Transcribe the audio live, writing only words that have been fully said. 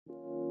So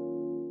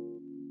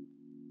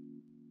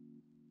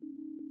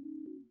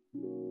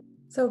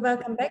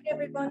welcome back,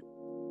 everyone.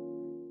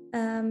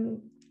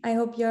 I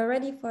hope you're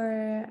ready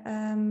for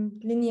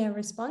linear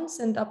response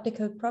and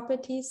optical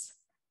properties.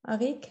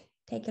 Arik,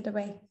 take it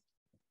away.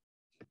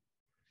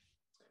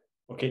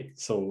 Okay,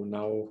 so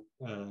now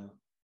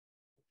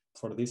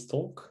for this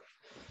talk,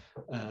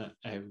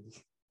 I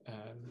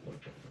will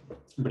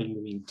bring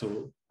you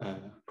into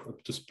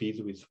up to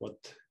speed with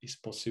what is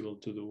possible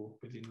to do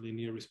within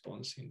linear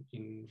response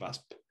in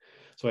VASP.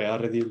 So I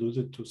already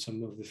alluded to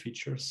some of the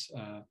features,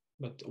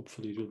 but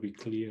hopefully it will be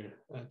clear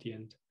at the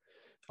end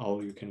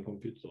how you can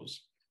compute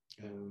those.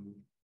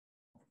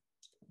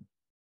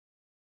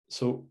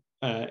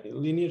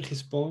 Linear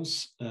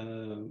response,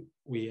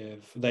 we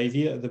have the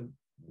idea, the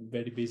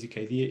very basic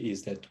idea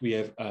is that we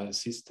have a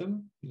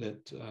system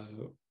that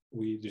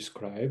we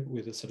describe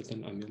with a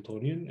certain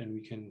Hamiltonian, and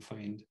we can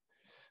find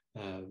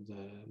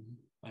the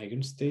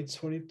eigenstates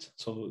for it.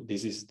 So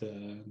this is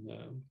the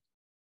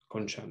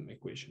Concham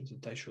equations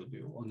that I showed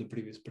you on the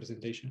previous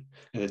presentation,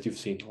 and that you've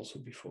seen also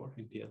before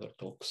in the other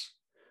talks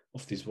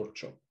of this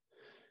workshop.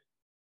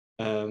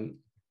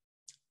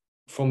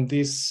 From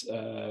this,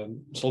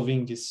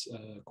 solving these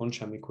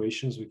Concham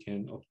equations, we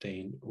can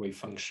obtain wave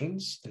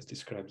functions that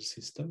describe the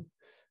system,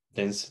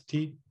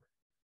 density,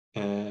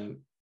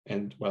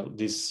 and well,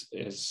 this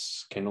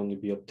can only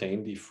be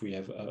obtained if we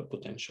have a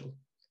potential.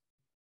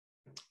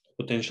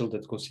 Potential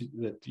that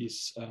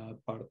is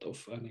part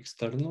of an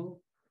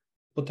external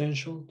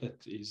potential,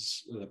 that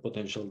is the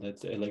potential that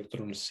the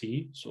electrons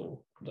see,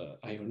 so the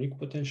ionic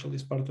potential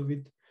is part of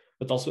it,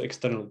 but also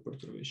external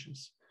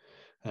perturbations.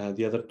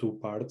 The other two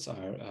parts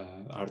are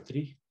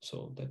R3,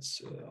 so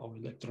that's how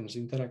electrons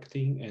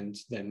interacting, and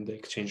then the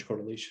exchange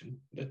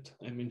correlation that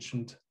I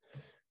mentioned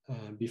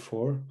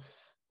before,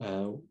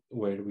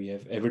 where we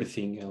have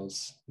everything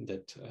else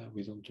that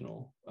we don't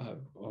know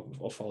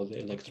of how the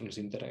electrons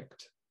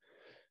interact.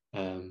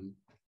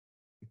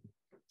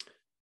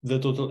 The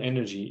total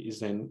energy is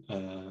then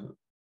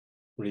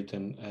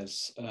written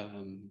as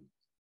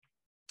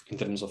in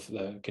terms of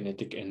the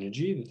kinetic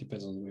energy that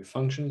depends on wave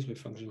functions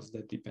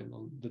that depend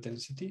on the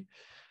density.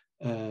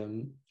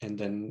 And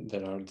then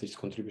there are these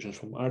contributions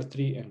from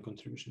R3 and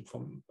contribution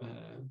from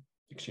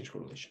exchange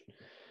correlation.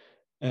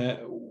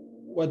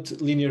 What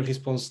linear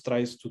response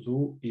tries to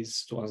do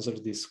is to answer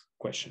this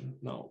question.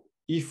 Now,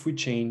 if we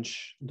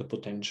change the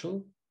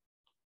potential,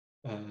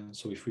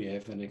 so if we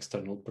have an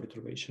external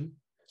perturbation,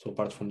 so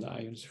apart from the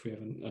ions, if we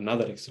have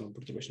another external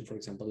perturbation, for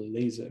example, a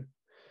laser,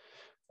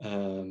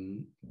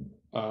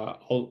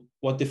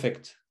 what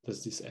effect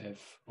does this have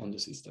on the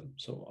system?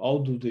 So how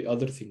do the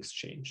other things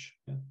change?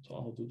 Yeah? So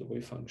how do the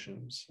wave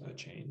functions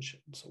change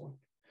and so on?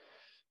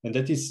 And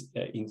that is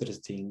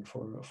interesting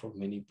for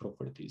many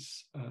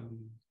properties,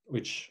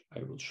 which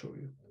I will show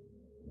you.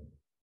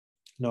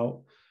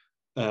 Now,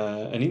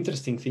 an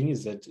interesting thing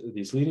is that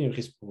these linear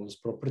response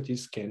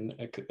properties can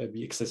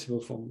be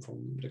accessible from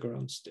the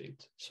ground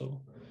state.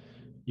 So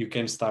you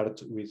can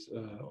start with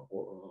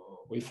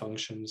wave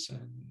functions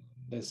and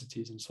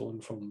densities and so on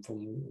from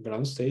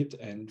ground state,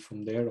 and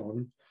from there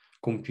on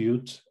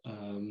compute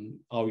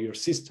how your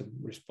system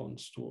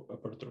responds to a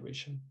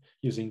perturbation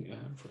using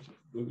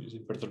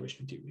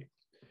perturbation theory.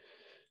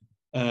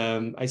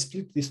 I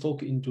split this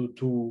talk into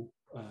two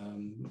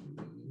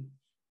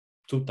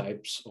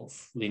types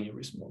of linear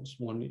response.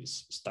 One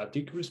is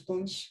static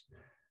response,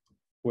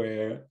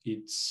 where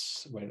the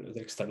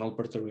external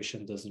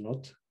perturbation does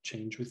not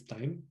change with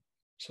time,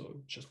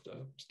 so just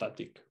a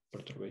static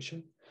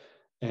perturbation.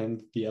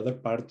 And the other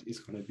part is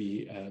going to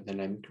be a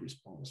dynamic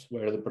response,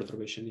 where the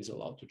perturbation is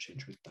allowed to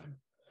change with time.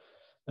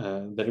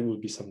 There will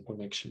be some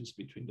connections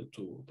between the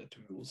two that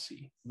we will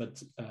see.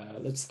 But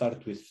let's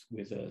start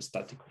with a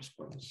static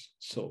response.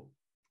 So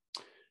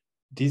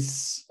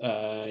this,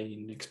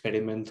 in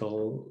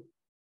experimental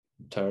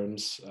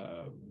terms,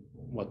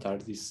 what are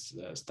these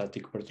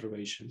static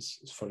perturbations?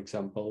 For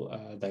example,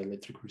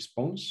 dielectric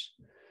response,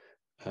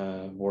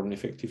 Born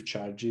effective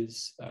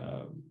charges,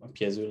 a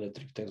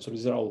piezoelectric tensor.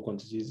 These are all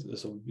quantities,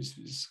 so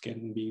this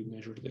can be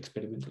measured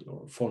experimentally,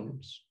 or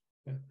forms.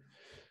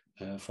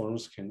 Yeah?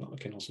 Forms can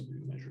also be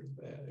measured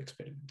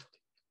experimentally.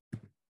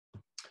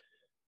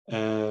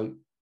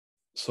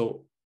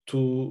 So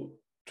to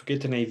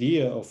get an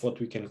idea of what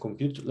we can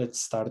compute, let's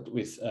start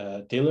with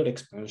a Taylor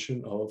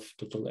expansion of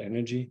total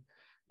energy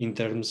in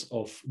terms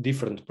of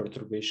different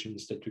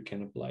perturbations that we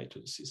can apply to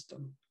the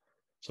system.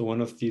 So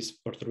one of these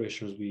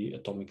perturbations will be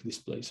atomic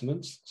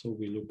displacements. So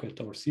we look at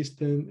our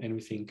system and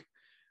we think,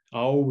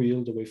 how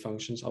will the wave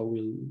functions, how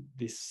will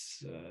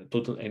this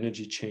total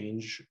energy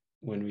change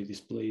when we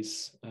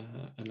displace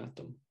an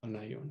atom, an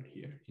ion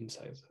here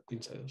inside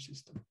our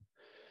system?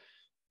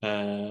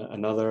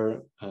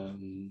 Another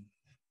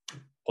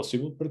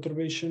possible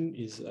perturbation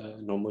is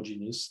an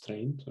homogeneous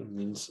strain, so it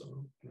means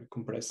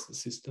compress the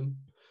system.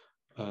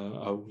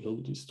 How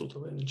will this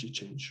total energy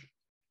change?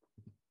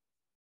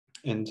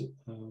 And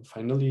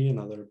finally,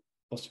 another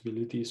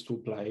possibility is to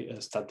apply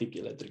a static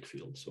electric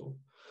field. So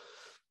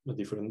a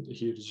different,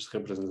 here it just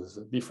represents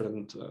a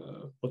different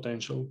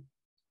potential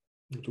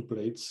two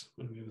plates,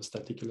 and we have a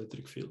static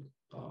electric field.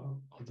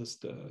 How does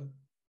the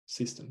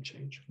system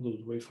change? How do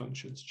the wave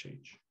functions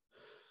change?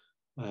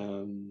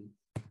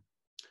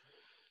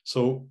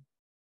 So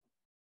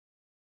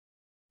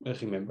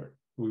remember,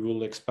 we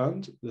will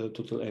expand the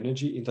total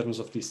energy in terms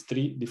of these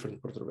three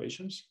different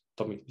perturbations: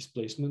 atomic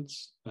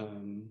displacements,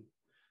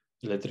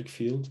 electric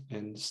field,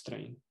 and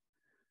strain.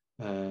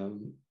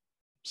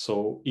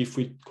 So if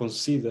we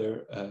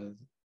consider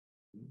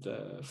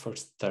the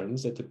first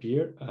terms that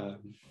appear,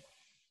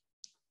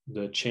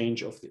 the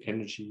change of the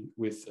energy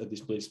with a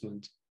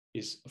displacement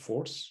is a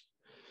force.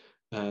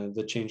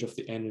 The change of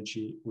the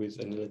energy with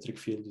an electric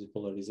field is a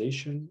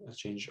polarization. A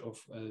change of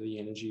the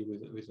energy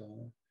with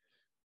a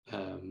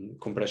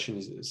compression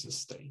is a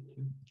strain.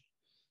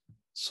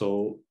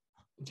 So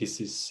this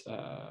is,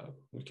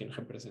 we can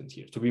represent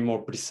here. To be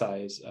more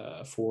precise,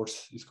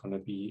 force is going to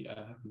be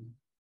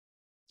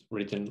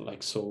written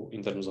like so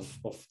in terms of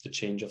the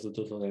change of the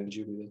total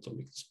energy with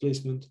atomic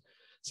displacement.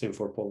 Same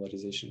for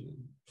polarization,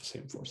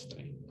 same for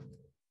strain.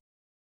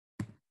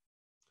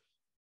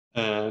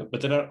 But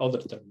there are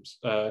other terms.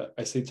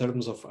 I say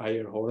terms of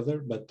higher order,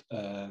 but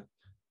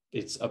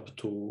it's up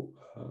to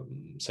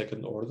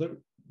second order.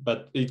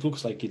 But it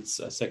looks like it's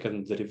a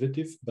second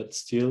derivative, but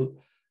still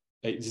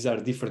these are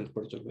different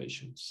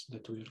perturbations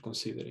that we are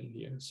considering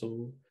here.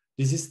 So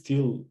this is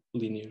still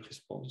linear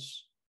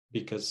response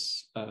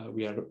because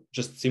we are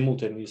just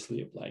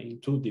simultaneously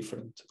applying two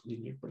different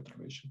linear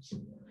perturbations.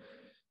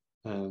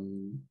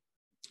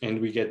 And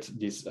we get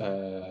these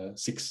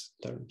 6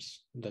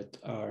 terms that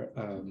are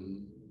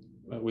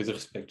with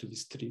respect to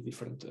these 3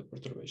 different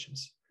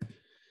perturbations.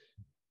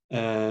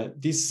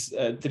 These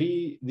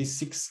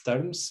 6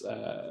 terms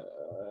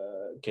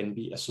can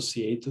be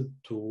associated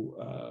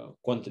to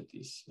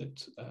quantities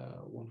that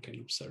one can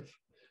observe.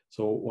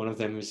 So one of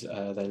them is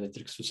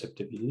dielectric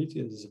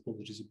susceptibility, that is a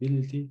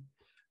polarizability,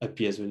 a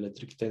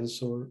piezoelectric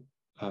tensor,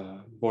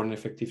 Born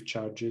effective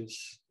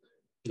charges,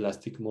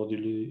 elastic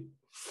moduli,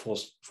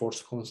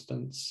 force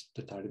constants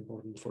that are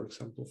important, for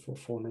example, for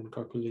phonon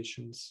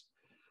calculations,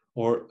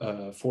 or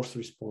force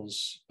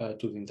response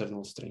to the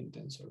internal strain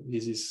tensor.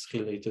 This is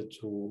related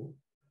to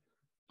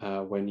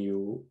when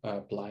you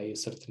apply a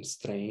certain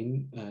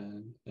strain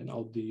and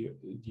how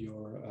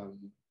your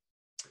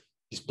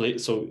display.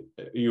 So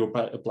you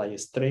apply a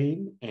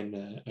strain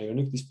and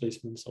ionic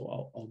displacement.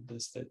 So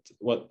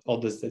how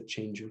does that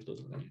change your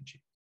total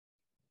energy?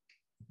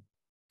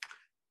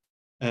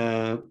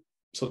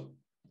 So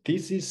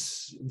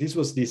this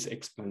was this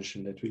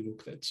expansion that we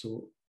looked at.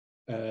 So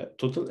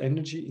total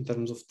energy in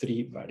terms of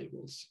 3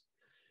 variables.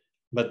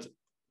 But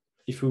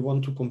if we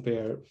want to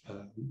compare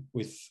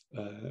with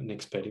an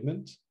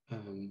experiment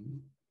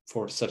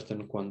for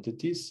certain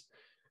quantities,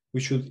 we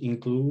should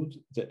include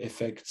the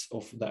effects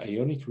of the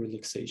ionic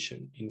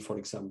relaxation in, for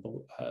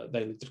example,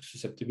 dielectric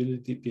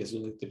susceptibility,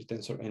 piezoelectric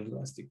tensor, and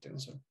elastic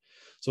tensor.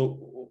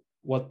 So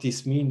what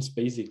this means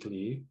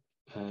basically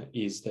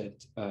is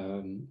that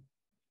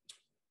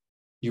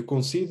you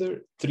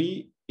consider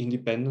 3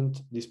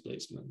 independent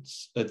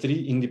displacements,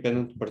 3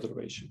 independent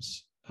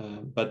perturbations.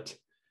 But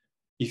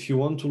if you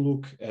want to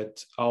look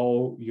at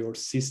how your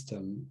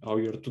system, how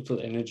your total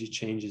energy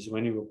changes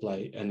when you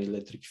apply an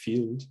electric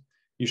field,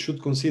 you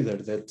should consider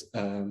that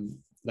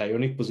the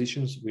ionic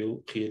positions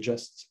will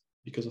readjust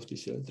because of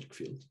this electric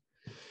field.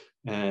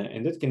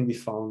 And that can be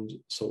found,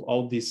 so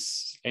all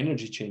these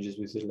energy changes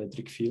with the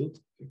electric field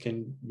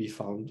can be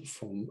found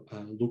from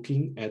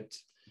looking at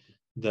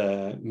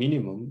the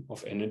minimum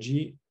of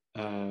energy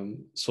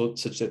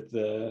such that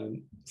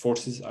the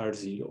forces are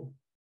 0.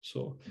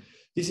 So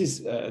this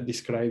is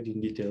described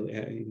in detail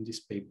in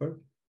this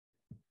paper.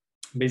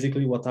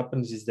 Basically what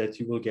happens is that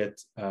you will get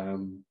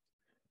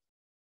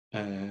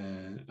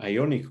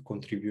ionic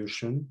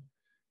contribution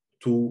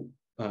to,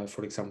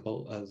 for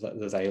example,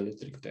 the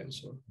dielectric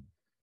tensor.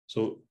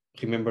 So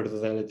remember the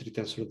dielectric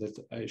tensor that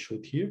I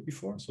showed here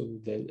before? So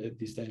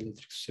this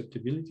dielectric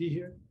susceptibility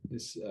here,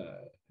 this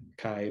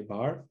chi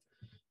bar.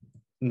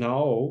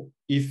 Now,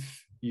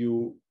 if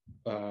you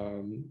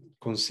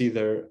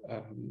consider,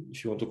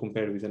 if you want to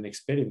compare with an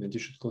experiment, you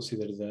should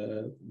consider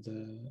the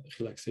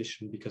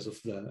relaxation because of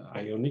the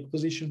ionic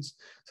positions.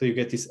 So you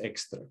get this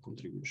extra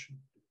contribution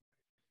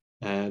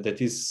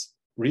that is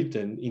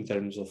written in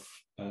terms of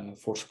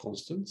force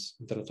constants,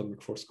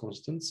 interatomic force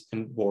constants,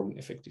 and Born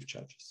effective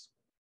charges.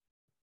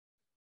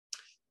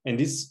 And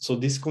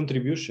this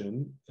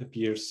contribution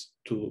appears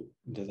to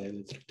the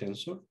dielectric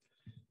tensor,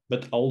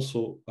 but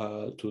also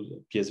to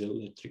the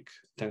piezoelectric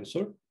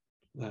tensor,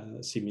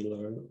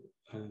 similar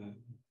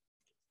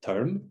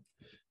term,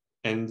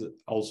 and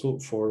also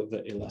for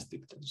the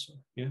elastic tensor.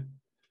 Yeah.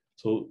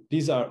 So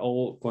these are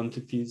all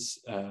quantities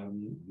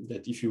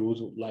that if you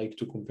would like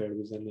to compare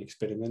with an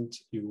experiment,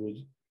 you would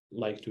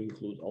like to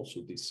include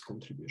also these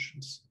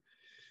contributions.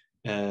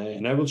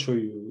 And I will show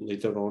you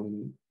later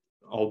on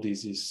how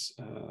this is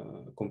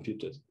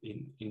computed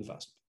in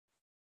VASP.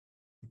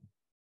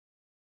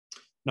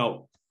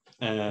 Now,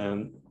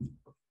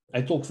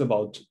 I talked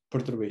about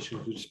perturbation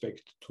with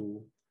respect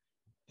to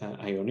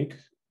ionic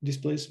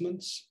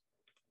displacements.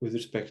 with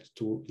respect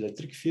to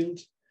electric field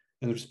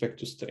and respect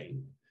to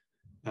strain.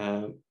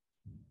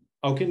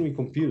 How can we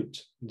compute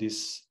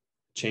this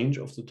change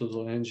of the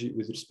total energy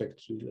with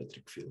respect to the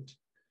electric field?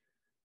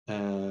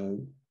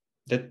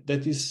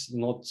 That is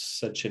not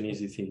such an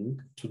easy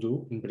thing to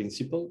do in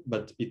principle,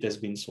 but it has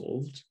been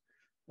solved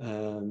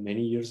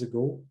many years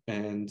ago,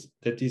 and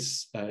that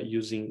is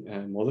using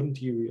a modern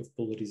theory of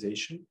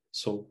polarization.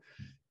 So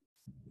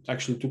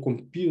actually, to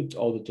compute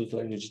all the total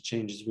energy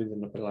changes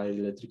within a applied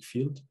electric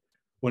field,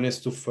 one has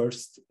to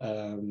first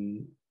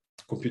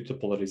compute the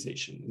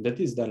polarization. That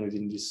is done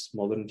within this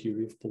modern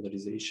theory of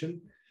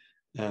polarization.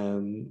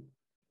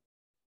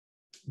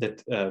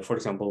 For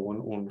example,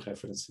 one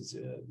reference is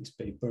this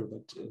paper,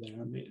 but there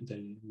are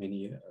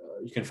many,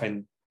 you can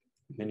find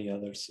many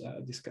others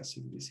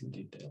discussing this in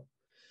detail.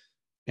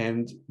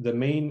 And the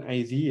main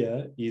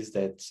idea is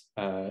that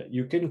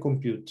you can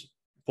compute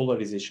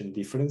polarization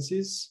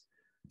differences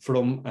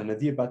from an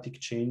adiabatic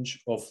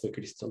change of the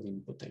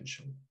crystalline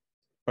potential,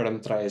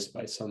 parameterized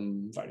by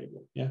some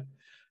variable. Yeah.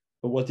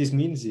 But what this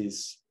means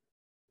is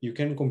you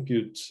can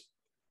compute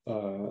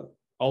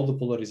all the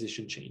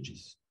polarization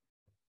changes,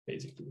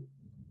 basically.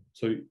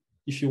 So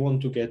if you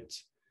want to get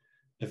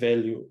a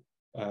value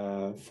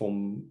of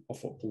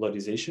a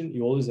polarization,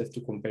 you always have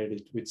to compare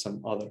it with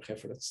some other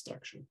reference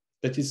structure.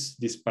 That is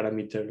this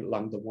parameter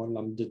lambda 1,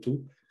 lambda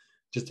 2,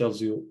 just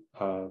tells you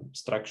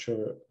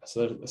structure, a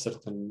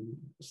certain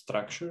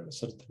structure, a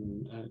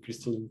certain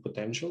crystalline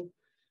potential,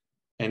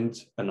 and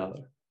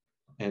another.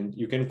 And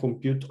you can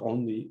compute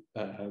only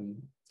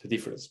the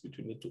difference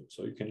between the two.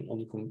 So you can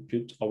only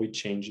compute how it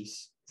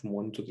changes from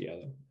one to the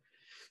other.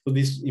 So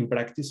this, in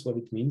practice, what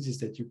it means is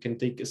that you can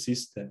take a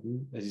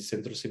system that is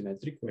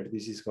centrosymmetric, where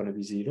this is going to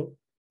be 0,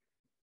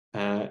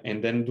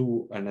 and then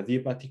do an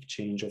adiabatic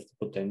change of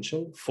the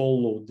potential,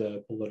 follow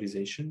the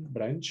polarization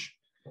branch,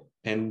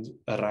 and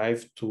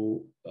arrive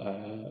to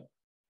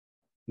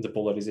the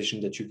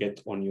polarization that you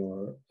get on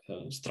your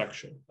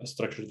structure, a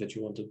structure that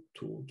you wanted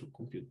to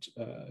compute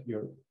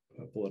your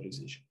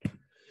polarization.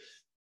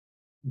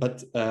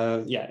 But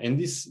yeah, and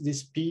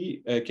this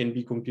P can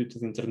be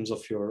computed in terms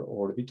of your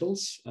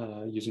orbitals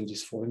using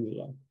this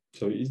formula.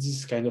 So it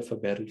is kind of a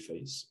Berry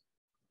phase.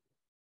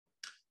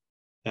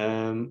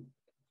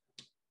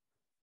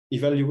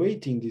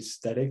 Evaluating this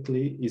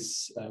directly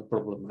is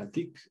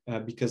problematic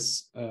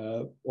because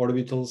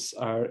orbitals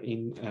are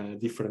in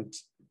different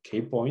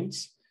K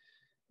points,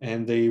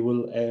 and they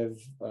will have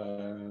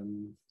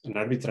an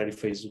arbitrary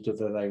phase due to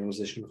the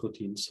diagonalization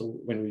routine. So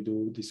when we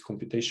do this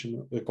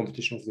computation, the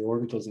computation of the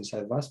orbitals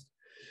inside VASP,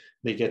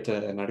 they get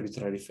an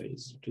arbitrary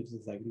phase due to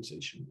the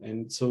diagonalization.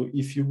 And so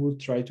if you would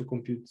try to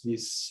compute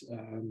this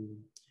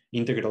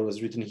integral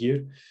as written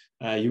here,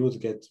 you would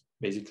get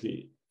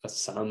basically a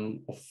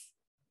sum of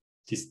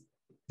these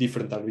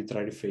different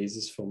arbitrary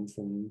phases from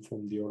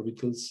the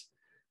orbitals,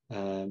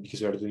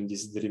 because we are doing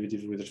this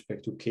derivative with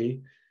respect to K,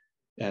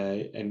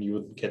 and you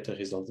would get a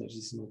result that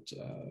is not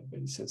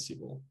very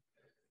sensible.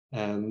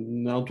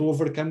 Now, to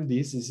overcome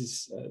this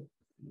is a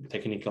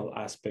technical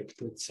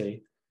aspect, let's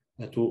say.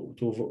 To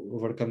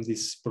overcome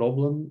this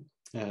problem,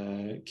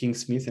 King,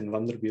 Smith, and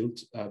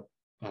Vanderbilt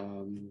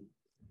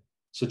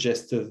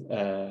suggested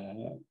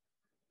a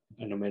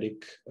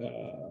numeric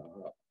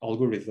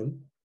algorithm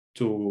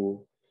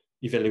to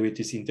evaluate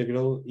this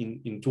integral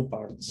in two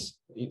parts.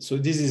 So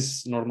this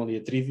is normally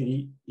a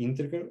 3D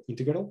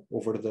integral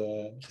over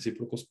the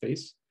reciprocal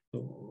space,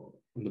 so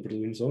on the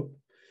Bernoulli zone.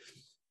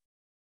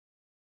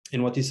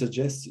 And what he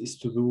suggests is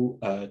to do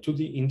a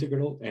 2D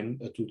integral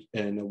and a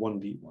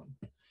 1D one.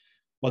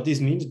 What this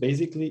means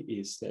basically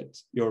is that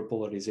your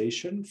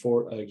polarization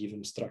for a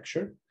given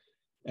structure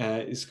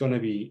is going to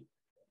be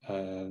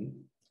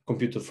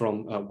computed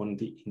from a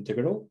 1D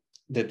integral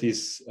that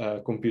is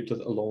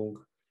computed along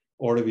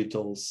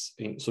orbitals.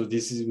 So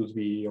this would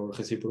be your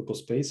reciprocal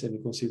space, and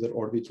you consider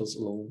orbitals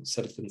along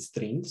certain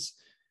strings,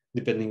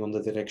 depending on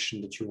the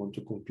direction that you want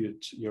to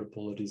compute your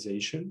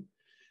polarization.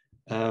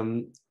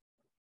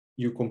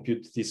 You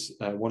compute this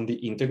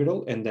 1D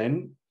integral, and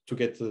then to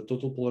get the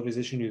total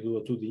polarization, you do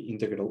a 2D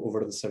integral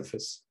over the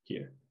surface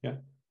here. Yeah.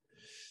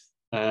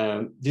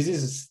 This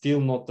is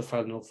still not the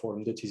final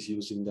form that is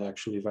used in the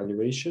actual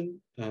evaluation.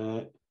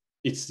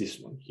 It's this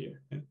one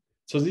here. Yeah?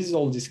 So this is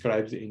all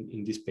described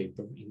in this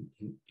paper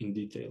in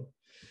detail.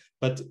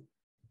 But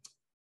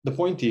the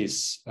point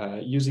is,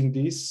 using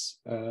this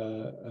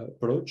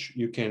approach,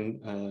 you can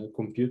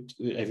compute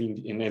having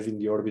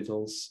the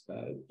orbitals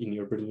in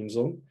your Bernoulli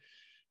zone.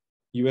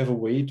 You have a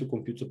way to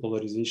compute the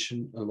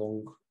polarization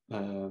along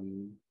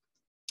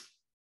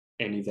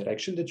any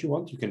direction that you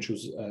want. You can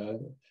choose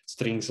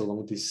strings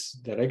along this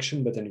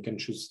direction, but then you can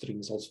choose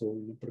strings also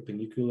in a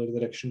perpendicular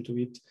direction to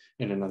it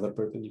and another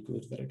perpendicular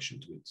direction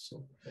to it.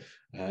 So,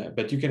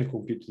 but you can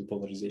compute the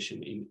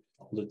polarization in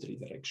all the three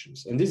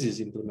directions. And this is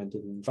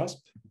implemented in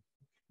VASP.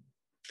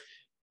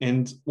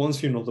 And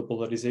once you know the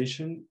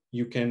polarization,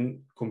 you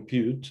can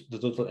compute the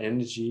total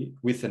energy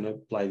with an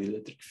applied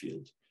electric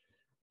field.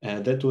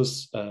 That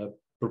was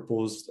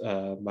proposed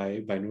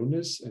by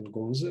Nunes and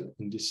Gonze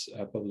in this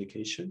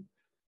publication.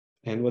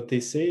 And what they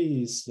say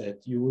is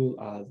that you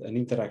will add an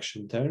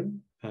interaction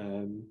term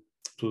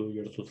to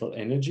your total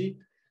energy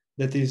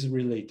that is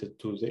related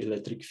to the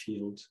electric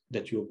field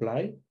that you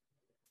apply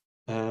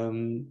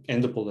and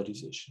the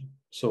polarization.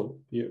 So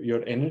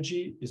your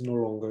energy is no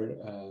longer,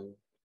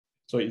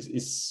 so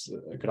it's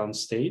a ground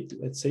state,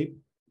 let's say,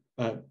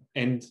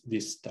 and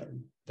this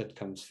term that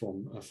comes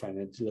from a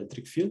finite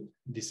electric field.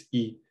 This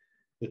E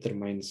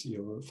determines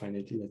your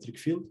finite electric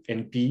field,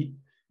 and P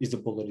is the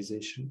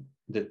polarization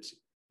that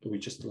we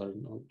just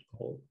learned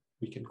how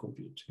we can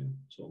compute. Yeah?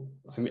 So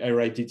I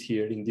write it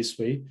here in this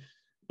way,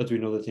 but we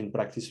know that in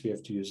practice we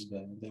have to use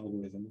the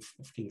algorithm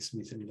of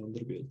King-Smith and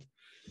Vanderbilt.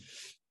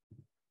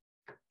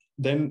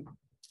 Then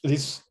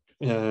this,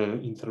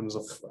 in terms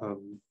of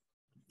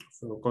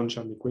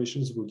Kohn-Sham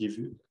equations, will give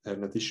you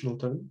an additional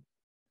term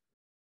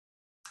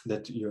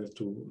that you have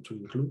to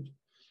include.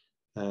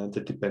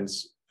 That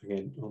depends,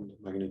 again, on the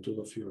magnitude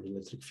of your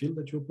electric field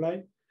that you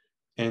apply,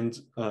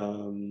 and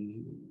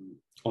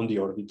on the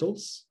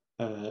orbitals.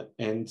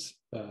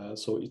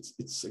 So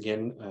it's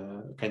again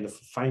kind of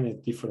a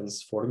finite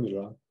difference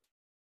formula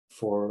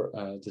for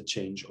the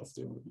change of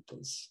the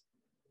orbitals.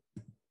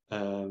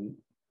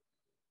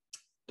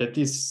 That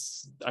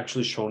is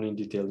actually shown in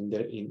detail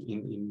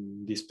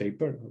in this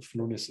paper of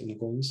Nunes and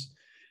Gomes.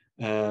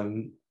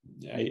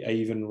 I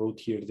even wrote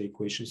here the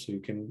equation, so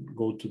you can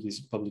go to this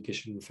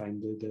publication and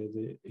find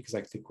the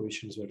exact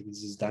equations where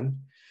this is done.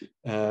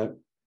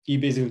 He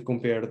basically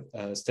compared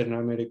a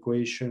Sternheimer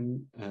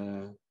equation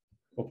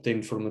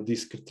obtained from a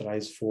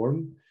discretized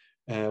form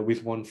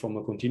with one from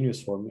a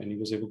continuous form, and he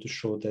was able to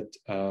show that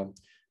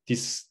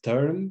this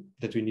term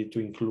that we need to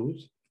include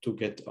to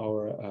get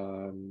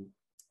our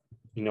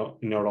in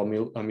our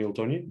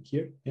Hamiltonian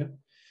here, yeah.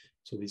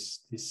 So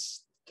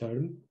this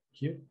term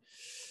here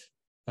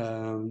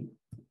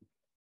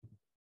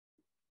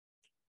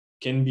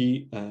can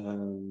be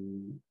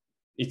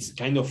it's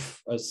kind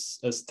of a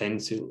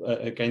stencil,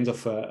 a kind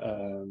of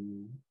a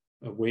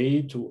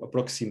way to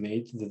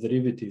approximate the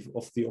derivative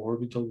of the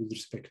orbital with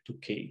respect to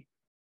k.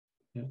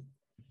 Yeah.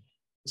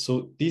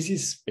 So this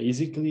is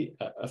basically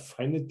a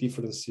finite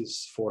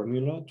differences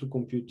formula to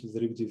compute the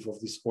derivative of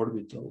these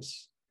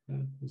orbitals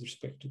with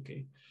respect to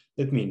k.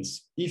 That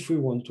means if we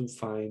want to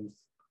find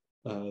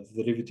the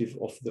derivative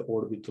of the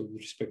orbital with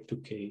respect to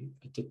k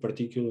at a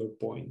particular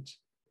point,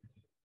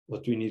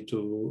 what we need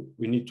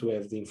to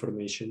have the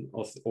information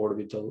of the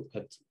orbital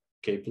at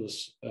k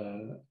plus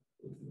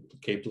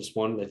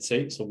 1, let's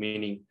say, so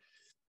meaning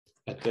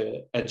at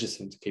the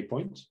adjacent k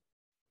point,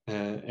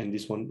 and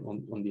this one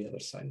on the other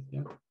side.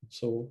 Yeah.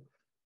 So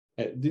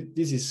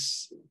this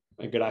is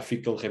a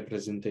graphical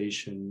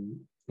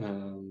representation.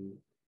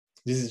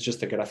 This is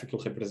just a graphical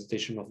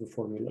representation of the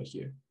formula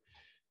here.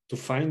 To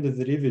find the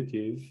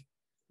derivative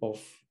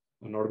of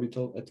an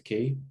orbital at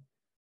k,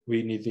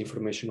 we need the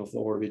information of the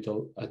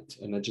orbital at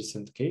an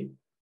adjacent k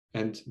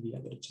and the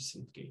other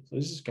adjacent k. So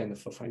this is kind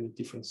of a finite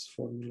difference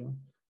formula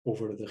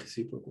over the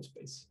reciprocal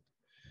space.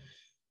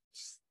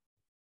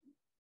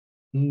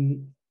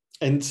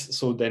 And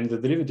so then the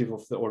derivative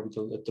of the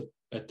orbital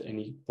at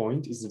any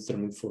point is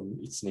determined from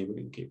its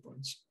neighboring k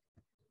points.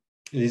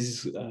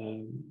 This is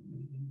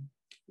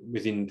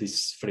within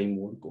this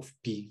framework of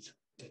PEAD.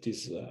 That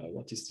is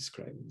what is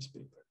described in this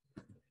paper.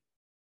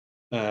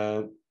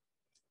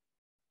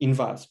 In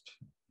VASP,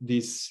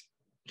 this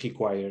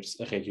requires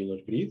a regular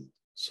grid,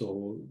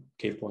 so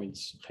k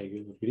points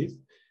regular grid,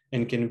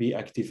 and can be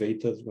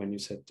activated when you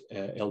set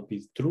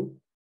LP true.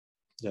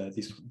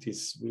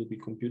 This will be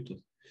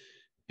computed,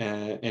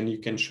 and you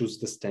can choose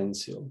the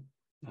stencil,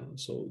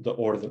 so the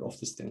order of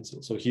the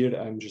stencil. So here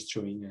I'm just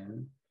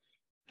showing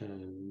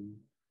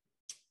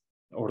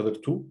order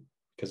 2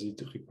 because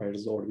it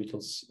requires the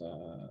orbitals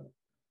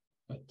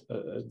at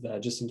the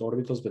adjacent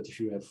orbitals, but if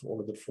you have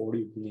order 4,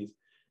 you need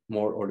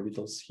more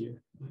orbitals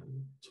here.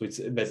 So it's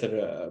a better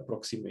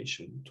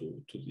approximation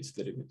to this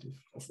derivative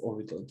of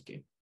orbital at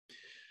k.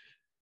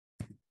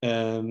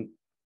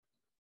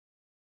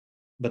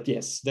 But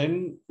yes,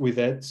 then with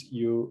that,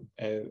 you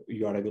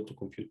are able to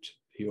compute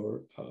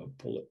your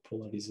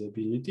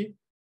polarizability,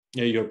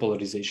 your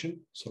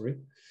polarization, sorry.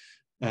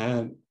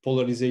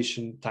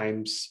 Polarization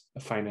times a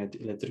finite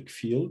electric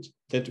field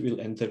that will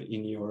enter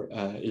in your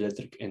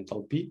electric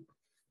enthalpy.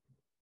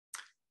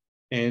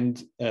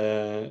 And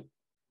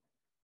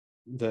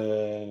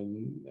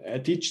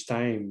at each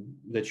time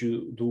that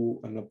you do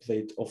an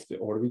update of the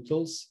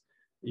orbitals,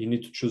 you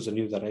need to choose a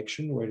new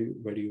direction where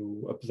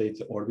you update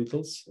the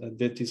orbitals.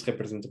 That is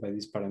represented by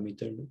this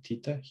parameter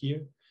theta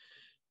here.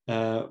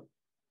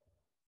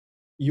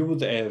 You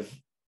would have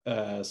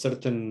a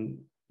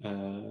certain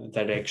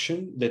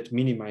direction that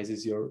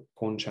minimizes your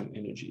Kohn-Sham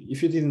energy.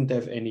 If you didn't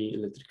have any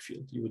electric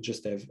field, you would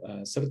just have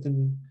a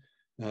certain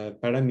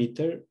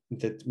parameter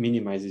that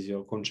minimizes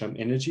your Kohn-Sham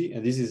energy,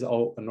 and this is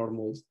how a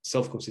normal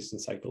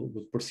self-consistent cycle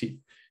would proceed.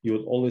 You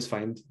would always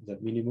find the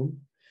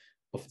minimum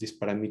of this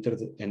parameter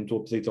and to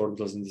update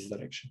orbitals in this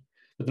direction.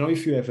 But now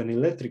if you have an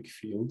electric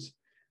field,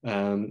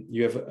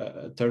 you have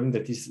a term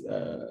that is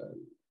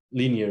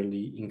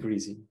linearly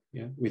increasing,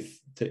 yeah, with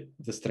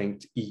the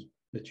strength E.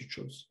 that you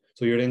chose.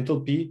 So your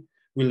enthalpy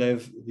will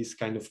have this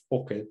kind of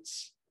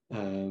pockets,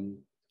 and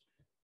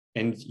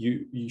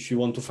if you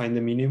want to find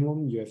the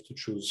minimum, you have to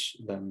choose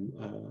them.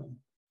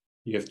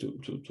 You have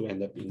to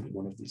end up in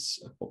one of these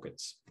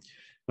pockets.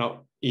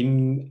 Now,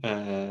 in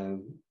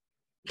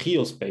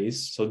real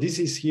space, so this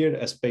is here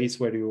a space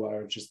where you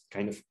are just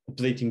kind of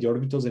updating the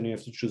orbitals and you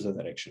have to choose a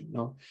direction.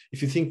 Now,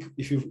 if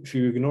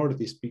you ignore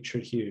this picture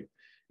here,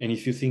 and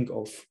if you think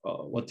of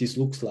what this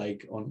looks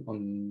like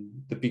on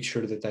the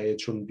picture that I had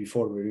shown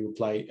before, where you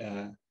apply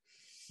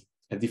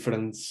a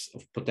difference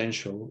of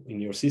potential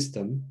in your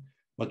system,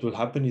 what will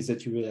happen is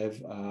that you will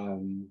have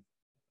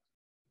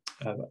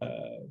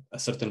a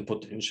certain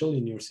potential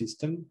in your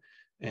system,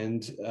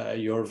 and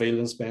your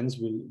valence bands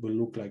will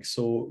look like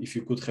so if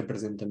you could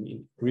represent them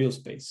in real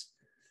space.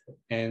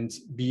 And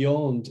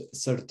beyond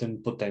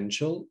certain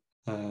potential,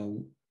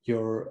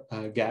 your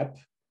gap,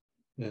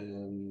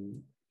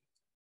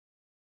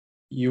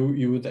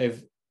 you would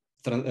have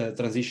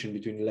transition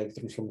between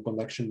electrons from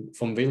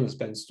valence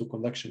bands to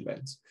conduction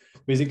bands.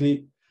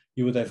 Basically,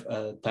 you would have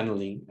a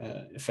tunneling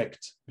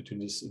effect between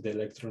the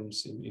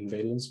electrons in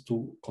valence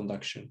to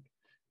conduction.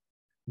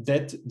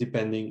 That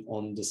depending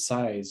on the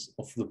size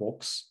of the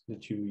box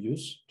that you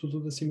use to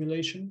do the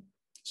simulation.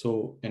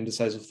 So, and the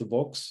size of the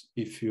box,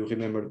 if you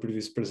remember the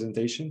previous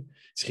presentation,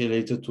 is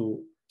related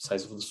to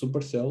size of the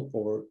supercell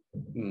or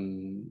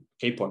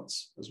K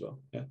points as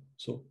well. Yeah.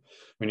 So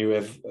when you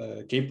have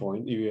K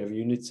point, you have a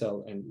unit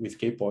cell and with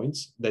K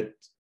points that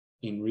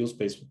in real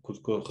space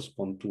could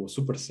correspond to a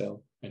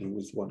supercell and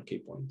with 1 K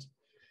point.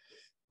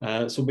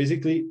 So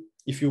basically,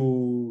 if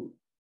you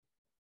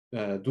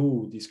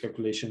do these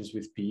calculations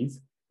with PEAD,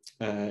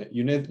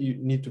 you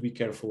need to be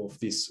careful of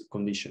this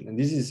condition. And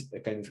this is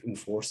kind of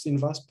enforced in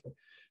VASP.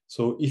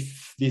 So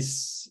if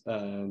this,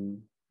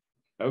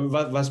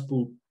 VASP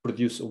will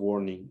produce a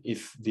warning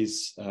if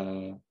this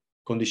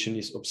condition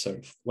is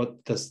observed.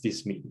 What does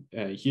this mean?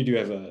 Here you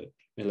have an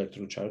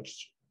electron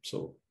charge,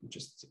 so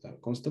just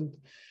constant.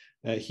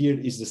 Here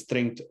is the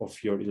strength of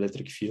your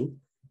electric field.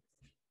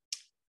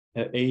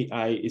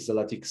 AI is the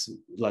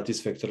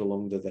lattice vector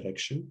along the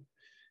direction.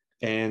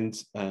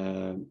 And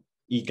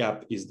E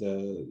gap is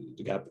the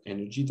gap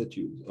energy that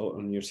you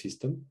on your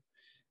system,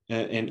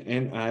 and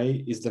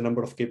Ni is the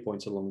number of K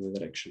points along the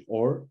direction,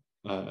 or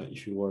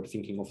if you were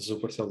thinking of a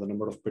supercell, the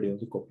number of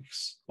periodic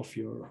copics of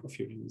your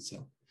unit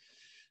cell.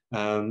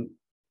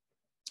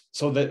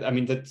 So that, I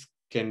mean, that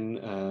can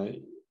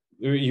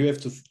you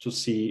have to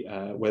see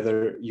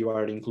whether you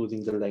are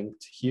including the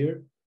length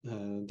here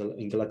in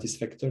the lattice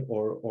vector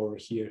or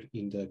here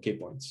in the K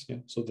points.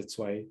 Yeah, so that's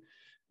why.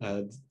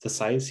 The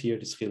size here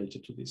is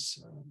related to this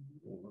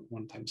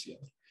one times the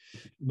other.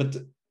 But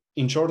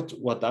in short,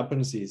 what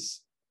happens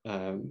is,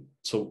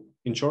 so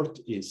in short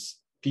is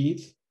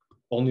PEAD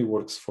only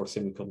works for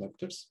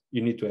semiconductors.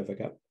 You need to have a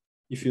gap.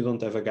 If you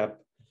don't have a gap,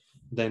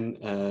 then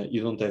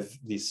you don't have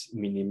this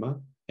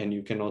minima, and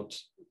you cannot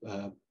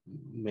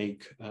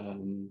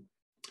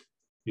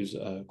use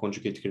a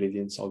conjugate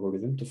gradients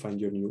algorithm to find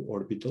your new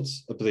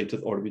orbitals,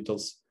 updated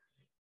orbitals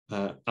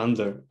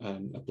under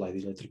applied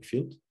electric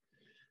field.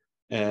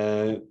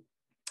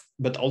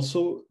 But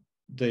also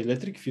the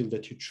electric field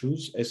that you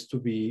choose has to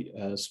be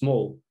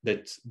small,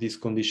 that this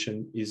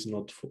condition is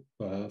not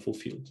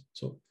fulfilled.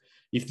 So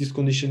if this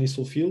condition is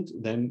fulfilled,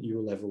 then you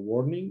will have a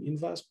warning in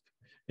VASP,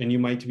 and you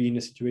might be in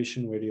a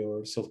situation where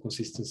your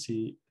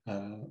self-consistency,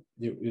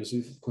 your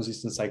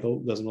self-consistent cycle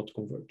does not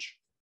converge.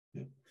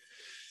 Yeah.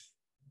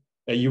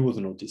 You would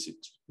notice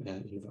it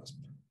in VASP.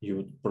 You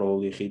would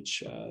probably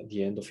reach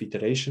the end of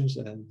iterations,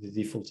 and the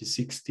default is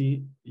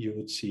 60. You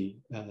would see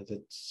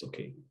that's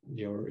okay.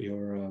 Your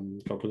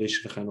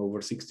calculation ran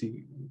over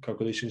 60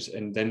 calculations,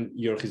 and then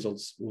your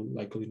results will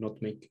likely not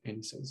make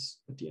any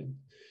sense at the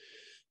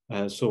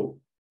end. So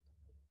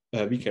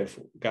be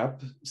careful.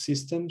 Gap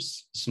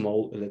systems,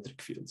 small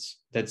electric fields.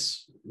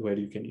 That's where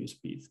you can use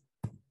PEAD.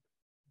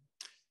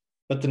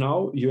 But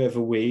now you have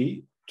a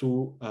way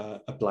to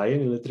apply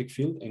an electric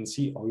field and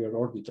see how your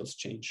orbitals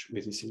change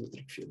with this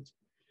electric field.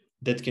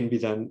 That can be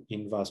done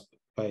in VASP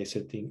by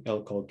setting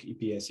lcalc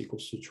EPS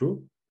equals to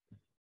true.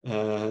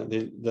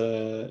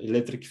 The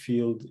electric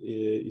field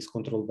is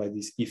controlled by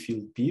this E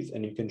field PEAD,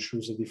 and you can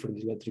choose a different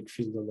electric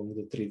field along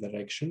the 3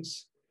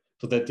 directions.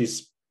 So that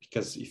is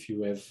because if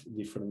you have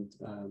different,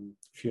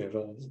 if you have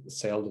a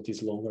cell that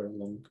is longer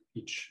along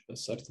each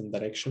certain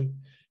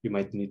direction, you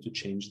might need to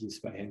change this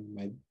by hand, you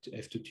might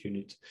have to tune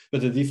it.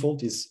 But the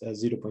default is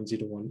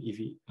 0.01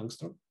 EV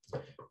angstrom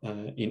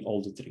in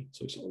all the 3.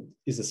 So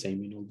it's the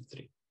same in all the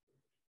 3.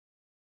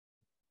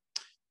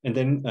 And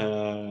then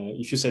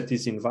if you set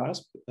this in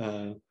VASP,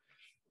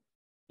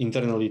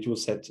 internally it will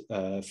set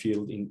a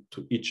field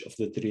into each of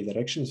the 3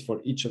 directions. For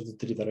each of the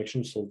 3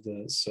 directions, solve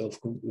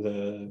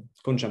the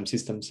conjunct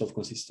system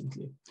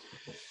self-consistently.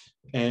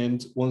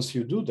 And once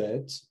you do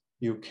that,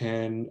 you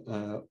can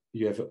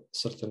you have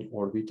certain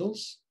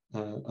orbitals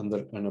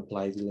under an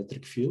applied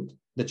electric field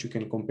that you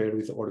can compare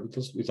with the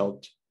orbitals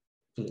without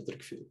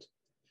electric field.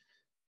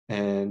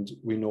 And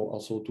we know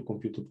also to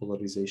compute the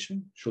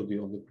polarization, showed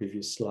you on the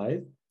previous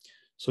slide.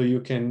 So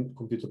you can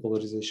compute the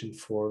polarization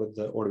for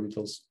the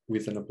orbitals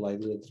with an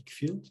applied electric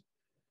field,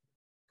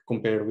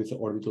 compare with the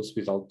orbitals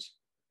without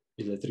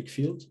electric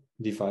field,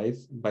 divide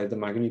by the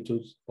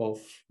magnitude of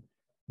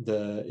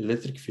the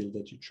electric field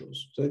that you chose.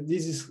 So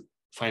this is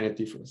finite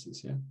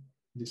differences, yeah,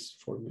 this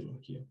formula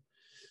here.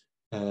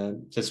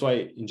 That's why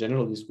in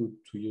general it's good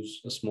to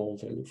use a small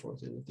value for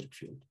the electric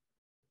field.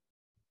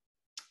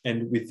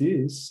 And with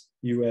this,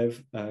 you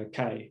have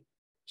chi,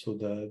 so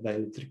the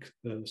dielectric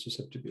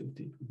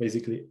susceptibility,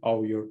 basically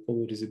how your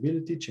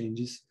polarizability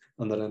changes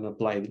under an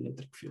applied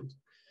electric field.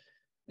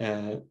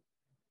 And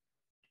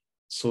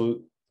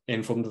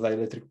from the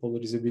dielectric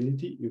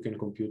polarizability, you can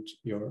compute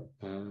your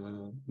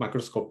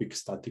macroscopic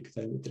static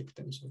dielectric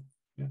tensor.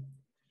 Yeah.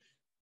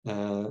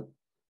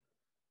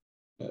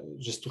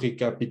 Just to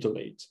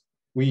recapitulate,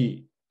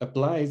 we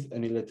applied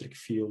an electric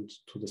field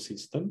to the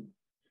system.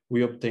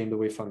 We obtained the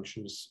wave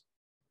functions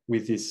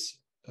with this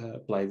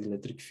applied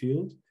electric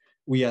field.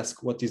 We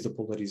ask what is the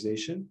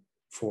polarization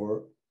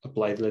for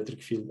applied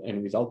electric field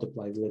and without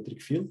applied electric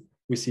field.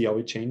 We see how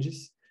it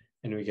changes,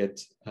 and we get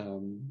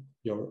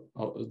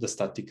the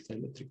static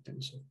dielectric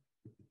tensor.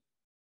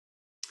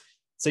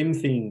 Same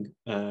thing,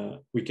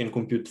 we can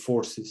compute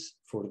forces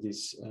for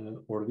these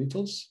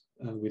orbitals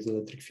with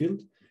electric field,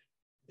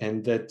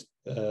 and that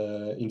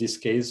in this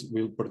case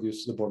will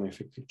produce the Born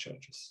effective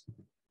charges.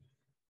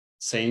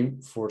 Same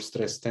for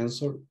stress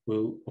tensor,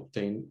 will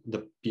obtain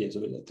the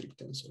piezoelectric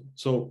tensor.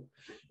 So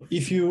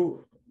if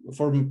you,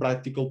 from a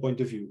practical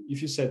point of view,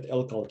 if you set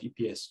LCalc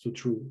EPS to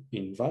true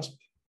in VASP,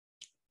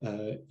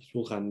 it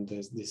will run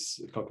these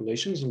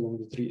calculations along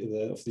of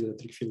the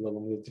electric field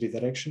along the three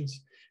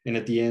directions. And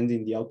at the end,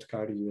 in the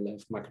outcar, you will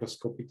have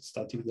macroscopic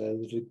static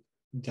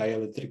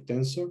dielectric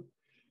tensor,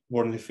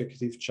 Born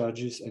effective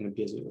charges, and a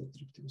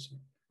piezoelectric tensor.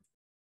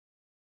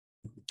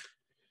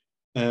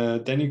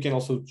 Then you can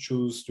also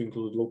choose to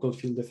include local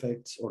field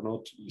effects or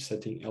not,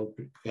 setting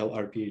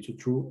LRPA to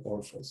true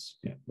or false.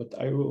 Yeah, but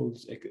I will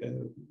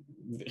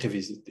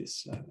revisit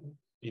this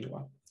in a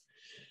while.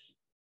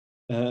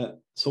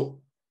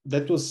 So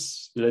that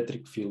was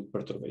electric field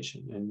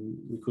perturbation, and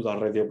we could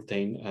already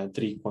obtain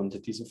 3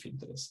 quantities of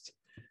interest.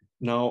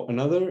 Now,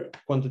 another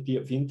quantity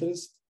of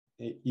interest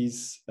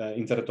is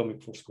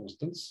interatomic force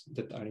constants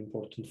that are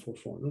important for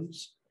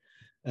phonons.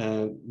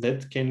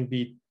 That can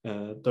be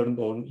turned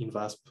on in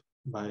VASP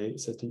by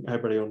setting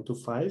iBaryon to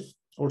 5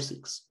 or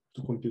 6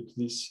 to compute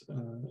this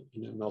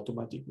in an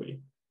automatic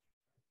way.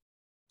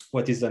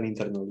 What is done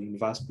internally in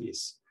VASP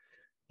is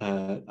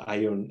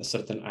a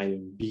certain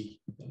ion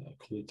B,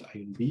 call it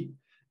ion B,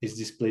 is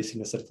displaced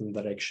in a certain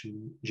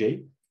direction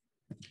J,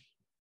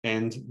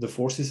 and the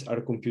forces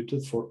are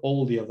computed for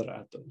all the other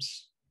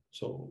atoms.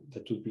 So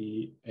that would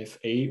be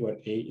Fa, where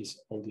A is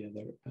all the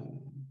other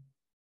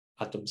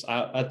atoms,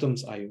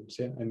 ions.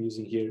 Yeah, I'm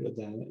using here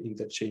the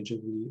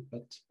interchangeably,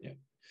 but yeah.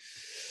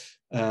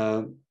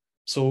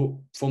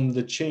 So from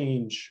the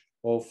change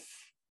of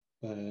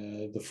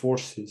the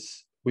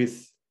forces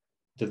with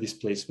the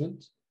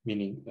displacement,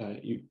 meaning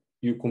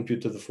you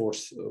computed the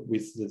force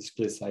with the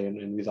displaced ion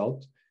and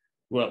without,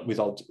 well,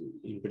 without,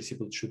 in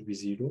principle, it should be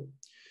 0.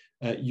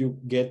 You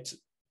get,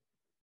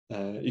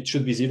 it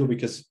should be 0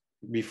 because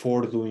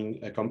before doing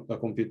a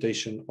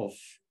computation of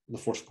the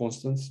force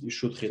constants, you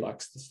should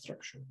relax the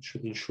structure. You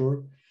should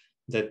ensure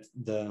that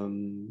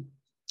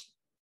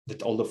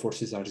that all the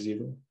forces are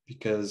 0,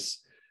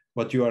 because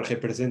what you are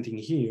representing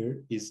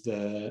here is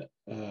the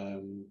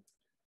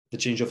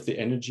change of the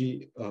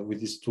energy with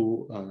these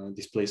 2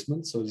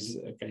 displacements. So this is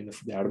a kind of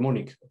the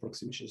harmonic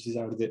approximations. These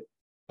are the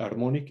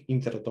harmonic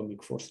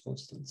interatomic force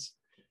constants.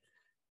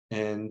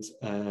 And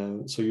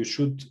so you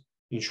should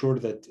ensure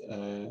that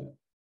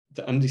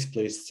the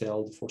undisplaced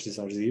cell, the forces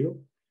are 0.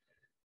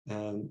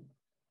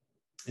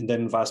 And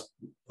then VASP,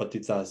 what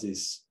it does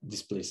is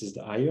displaces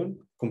the ion,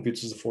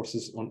 computes the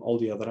forces on all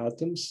the other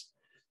atoms.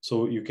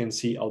 So you can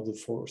see how the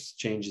force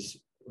changes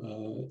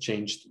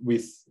changed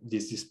with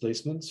this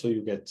displacement. So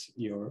you get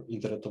your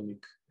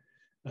interatomic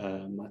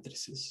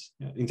matrices,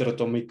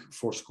 interatomic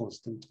force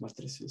constant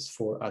matrices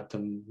for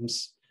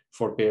atoms,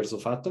 for pairs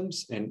of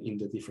atoms, and in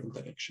the different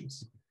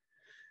directions.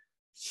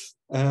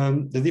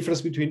 The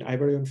difference between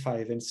iBaryon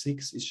 5 and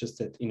 6 is just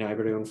that in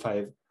iBaryon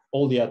 5,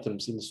 all the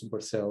atoms in the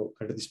supercell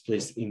are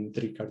displaced in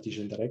 3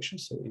 Cartesian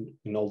directions, so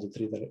in all the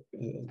 3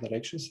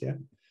 directions, yeah.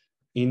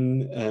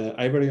 In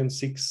iBaryon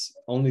 6,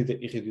 only the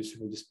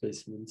irreducible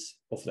displacements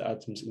of the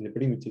atoms in the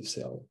primitive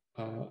cell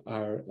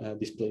are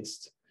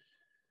displaced.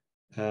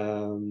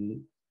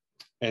 And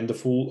the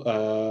full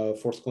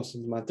force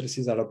constant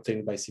matrices are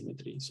obtained by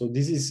symmetry. So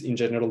this is in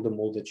general the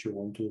mode that you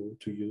want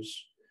to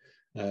use.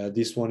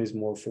 This one is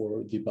more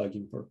for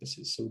debugging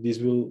purposes. So this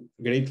will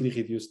greatly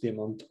reduce the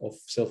amount of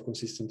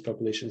self-consistent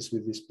calculations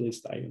with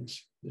displaced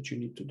ions that you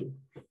need to do.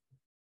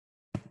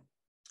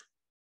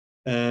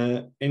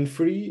 And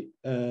 3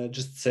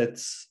 just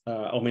sets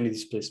how many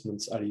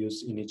displacements are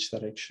used in each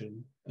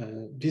direction.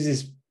 This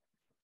is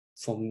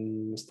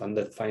from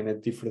standard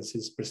finite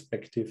differences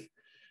perspective.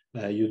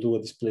 You do a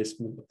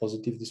displacement, a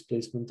positive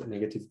displacement, a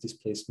negative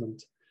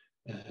displacement.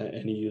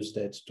 and you use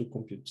that to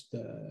compute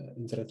the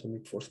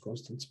interatomic force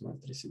constants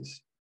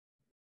matrices.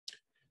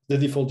 The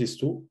default is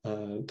 2,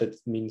 that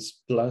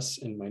means plus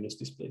and minus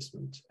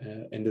displacement,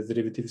 and the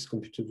derivative is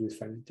computed with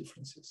finite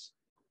differences.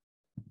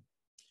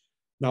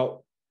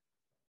 Now,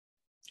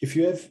 if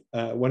you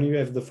have, when you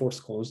have the force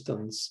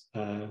constants,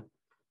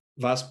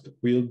 VASP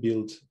will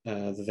build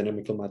the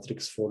dynamical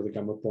matrix for the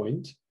gamma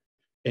point,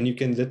 and you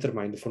can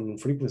determine the phonon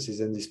frequencies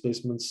and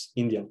displacements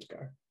in the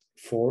outcar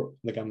for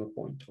the gamma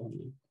point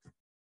only.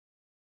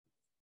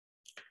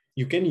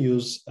 You can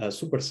use a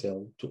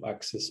supercell to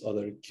access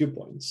other Q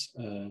points.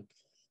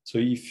 So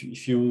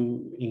if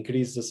you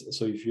increase this,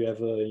 so if you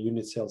have a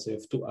unit cell, say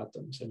of 2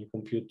 atoms, and you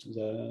compute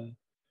the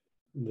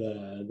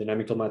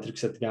dynamical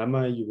matrix at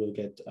gamma, you will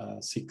get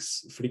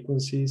 6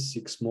 frequencies,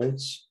 6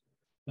 modes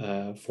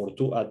for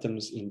 2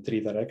 atoms in 3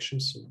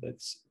 directions. So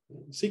that's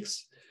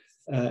 6.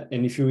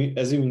 And if you,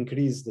 as you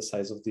increase the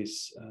size of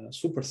this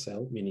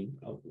supercell, meaning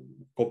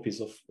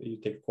you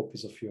take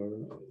copies of your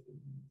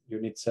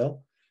unit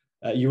cell,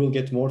 you will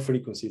get more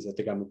frequencies at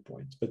the gamma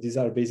point. But these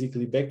are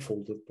basically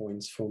backfolded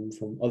points from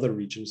other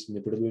regions in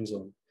the Brillouin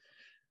zone.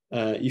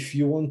 If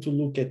you want to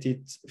look at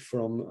it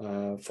from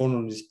a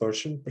phonon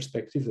dispersion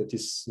perspective, that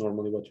is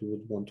normally what you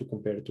would want to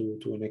compare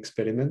to an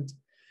experiment,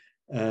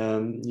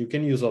 you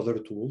can use other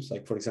tools,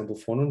 like for example,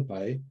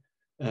 PhotonPy.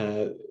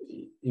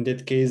 In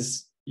that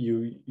case,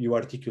 you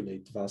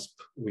articulate VASP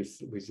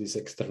with this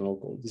external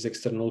code. This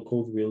external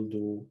code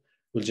will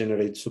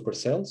generate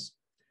supercells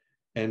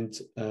and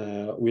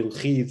will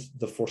read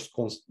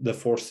the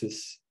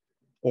forces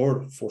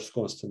or force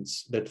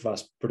constants that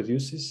VASP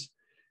produces,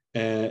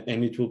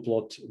 and it will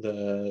plot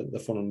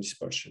the phonon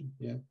dispersion.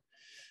 Yeah.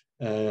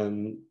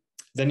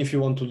 Then if you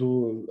want to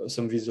do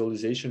some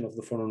visualization of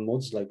the phonon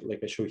modes,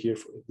 like I show here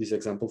for this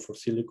example for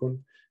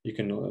silicon, you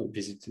can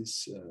visit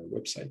this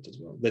website as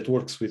well. That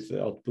works with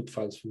output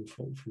files from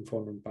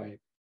PhotonPy.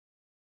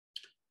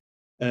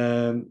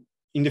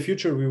 In the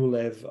future, we will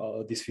have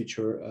this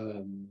feature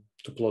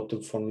to plot the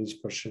phonon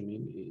dispersion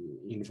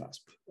in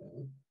VASP.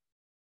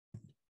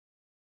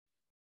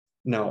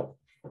 Now,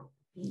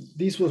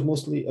 this was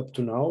mostly up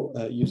to now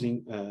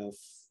using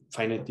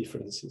finite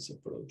differences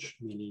approach,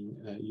 meaning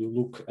you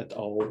look at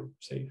how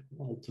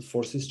the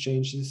forces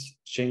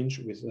change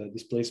with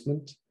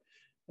displacement,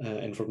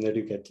 and from there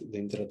you get the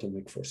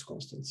interatomic force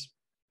constants.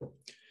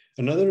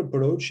 Another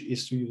approach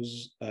is to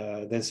use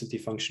density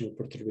functional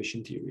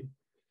perturbation theory.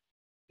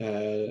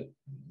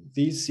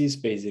 This is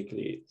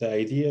basically, the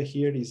idea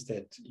here is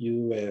that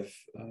you have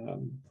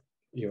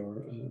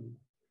your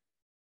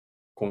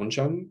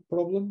Conjam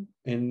problem,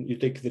 and you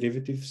take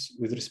derivatives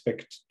with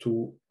respect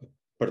to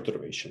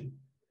perturbation.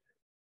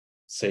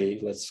 Say,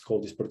 let's call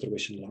this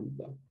perturbation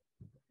lambda.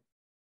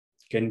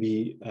 Can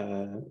be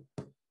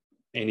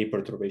any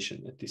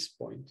perturbation at this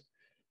point.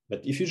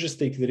 But if you just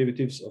take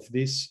derivatives of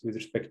this with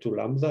respect to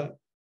lambda,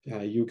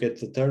 you get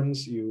the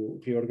terms, you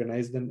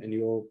reorganize them, and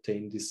you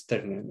obtain this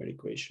Sternheimer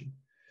equation.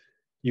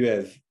 You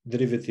have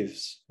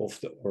derivatives of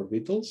the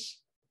orbitals,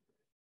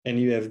 and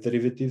you have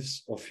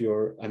derivatives of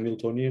your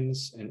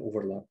Hamiltonians and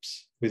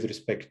overlaps with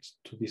respect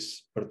to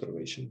this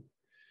perturbation.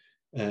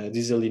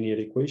 This is a linear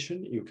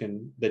equation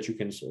that you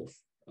can solve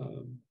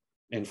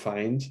and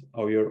find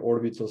how your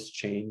orbitals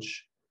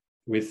change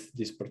with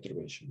this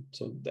perturbation.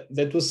 So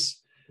that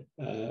was,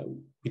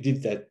 we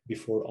did that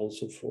before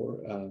also for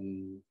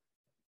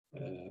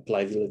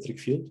applied electric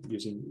field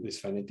using this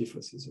finite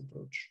differences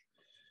approach.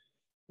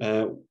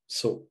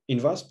 So in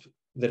VASP,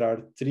 there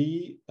are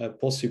 3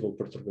 possible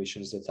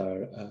perturbations that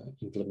are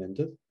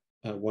implemented.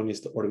 One is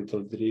the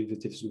orbital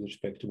derivatives with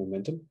respect to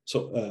momentum.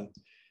 So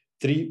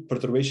 3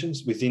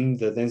 perturbations within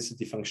the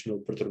density functional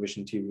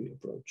perturbation theory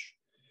approach.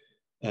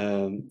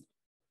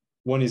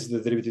 One is the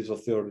derivatives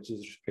of the orbitals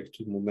with respect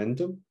to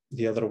momentum.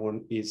 The other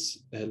one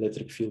is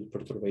electric field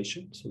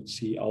perturbation. So to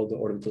see how the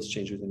orbitals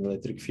change with an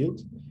electric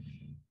field.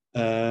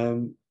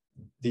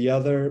 The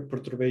other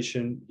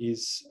perturbation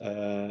is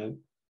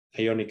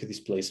ionic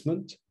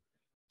displacement.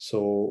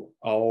 So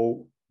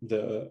how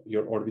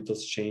your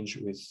orbitals change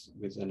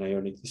with an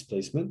ionic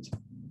displacement.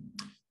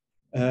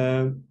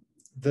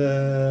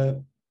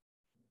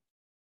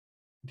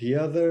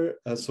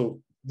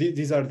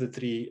 These are the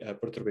 3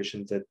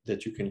 perturbations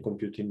that you can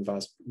compute in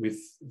VASP with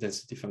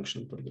density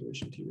functional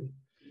perturbation theory.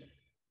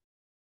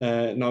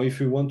 Now, if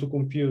we want to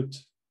compute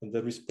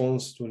the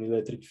response to an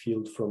electric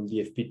field from the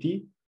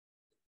FPT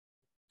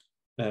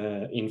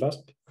in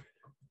VASP,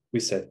 we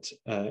set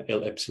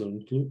L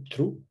epsilon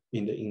true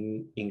in the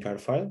in-car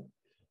file,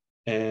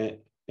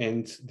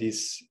 and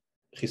this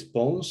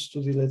response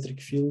to the electric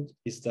field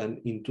is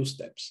done in 2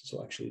 steps.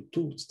 So actually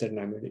 2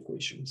 Sternheimer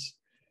equations.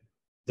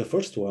 The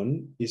first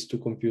one is to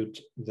compute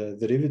the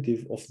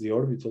derivative of the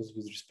orbitals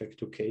with respect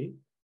to k.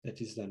 That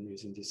is done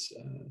using this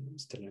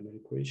Sternheimer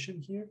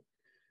equation here.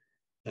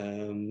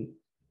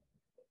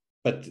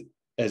 But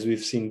as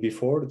we've seen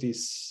before,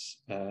 this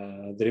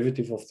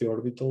derivative of the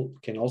orbital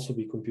can also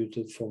be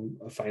computed from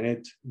a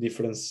finite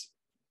differences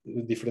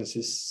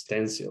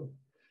stencil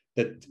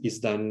that is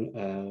done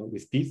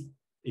with PEAD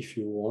if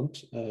you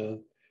want.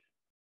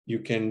 you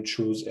can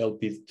choose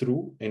LP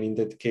true, and in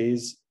that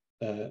case,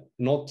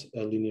 not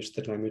a linear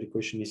Sternheimer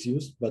equation is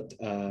used, but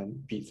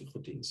PEAD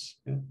routines.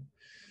 Yeah?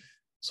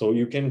 So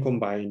you can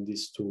combine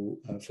these two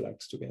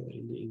flags together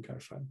in the in-car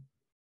file.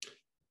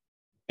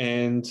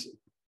 And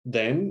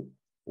then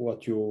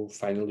what you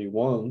finally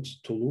want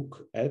to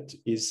look at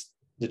is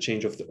the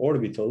change of the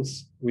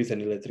orbitals with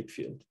an electric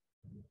field.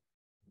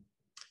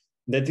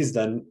 That is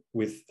done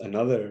with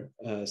another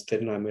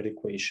Sternheimer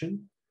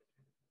equation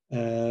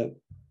that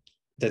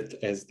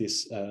has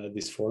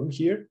this form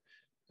here.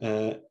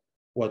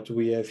 What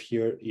we have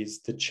here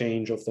is the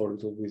change of the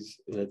orbital with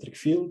electric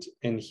field,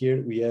 and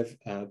here we have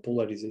a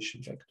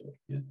polarization vector.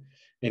 Yeah?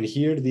 And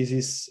here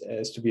this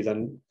has to be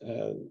done.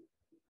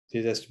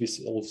 It has to be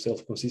solved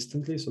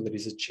self-consistently, so there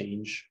is a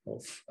change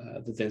of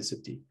the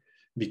density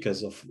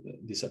because of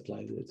this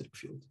applied electric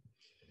field.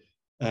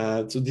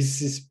 So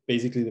this is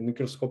basically the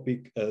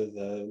microscopic,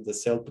 the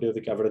cell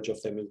periodic average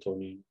of the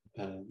Hamiltonian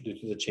due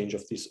to the change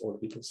of these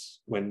orbitals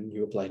when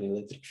you apply an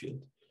electric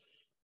field.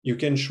 You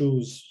can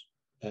choose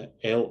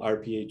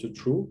LRPA to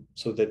true,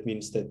 so that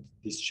means that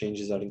these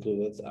changes are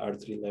included at the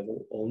R3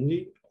 level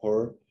only,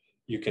 or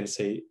you can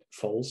say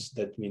false,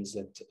 that means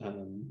that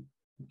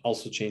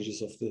also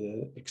changes of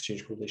the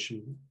exchange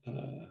correlation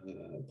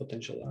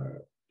potential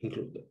are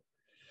included.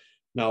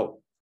 Now,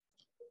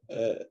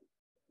 the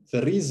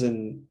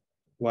reason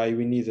why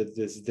we needed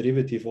this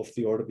derivative of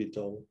the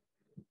orbital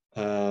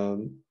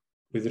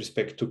with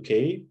respect to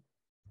K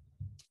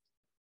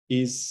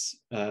is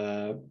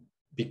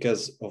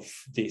because of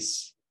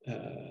this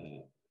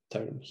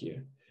term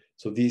here.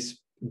 So this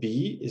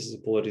B is the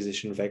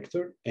polarization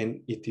vector,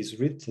 and it is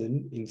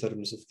written in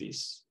terms of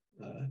this,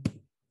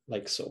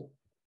 like so.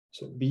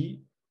 So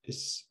B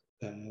is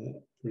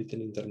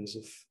written in terms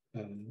of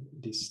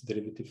this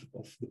derivative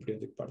of the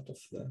periodic part of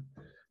the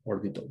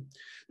orbital.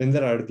 Then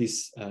there are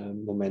these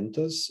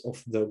momentas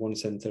of the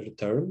one-center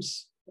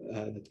terms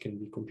that can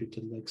be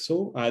computed like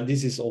so.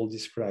 This is all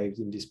described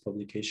in this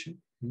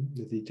publication,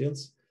 the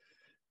details.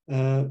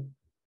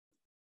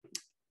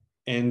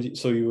 And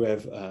so you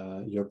have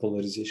your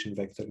polarization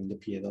vector in the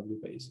PAW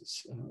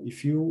basis.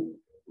 If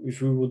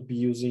we would be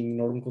using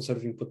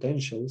norm-conserving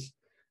potentials,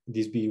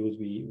 this B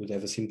would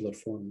have a simpler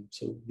form.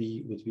 So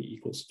B would be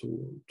equals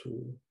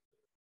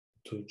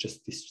to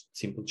just this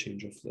simple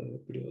change of the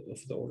period of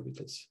the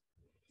orbitals.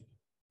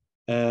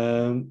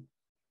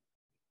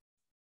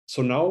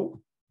 So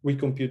now we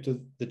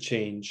computed the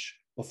change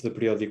of the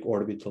periodic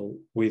orbital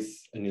with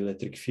an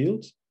electric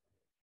field.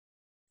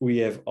 We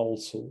have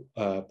also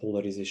a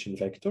polarization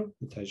vector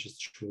that I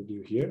just showed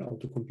you here how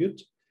to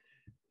compute.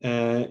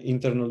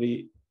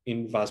 Internally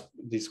in VASP,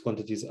 these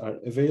quantities are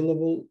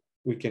available.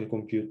 We can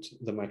compute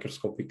the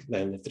microscopic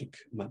dielectric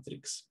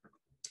matrix.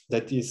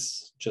 That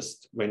is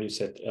just when you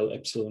set L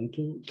epsilon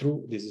to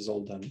true, this is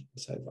all done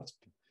inside VASP.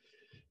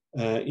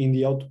 In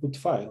the output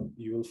file,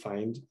 you will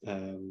find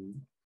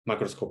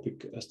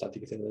macroscopic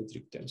static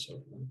dielectric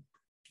tensor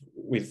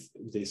with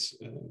this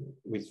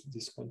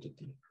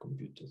quantity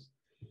computed.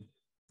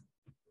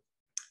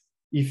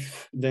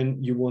 If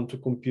then you want to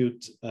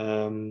compute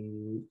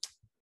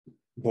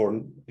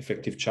Born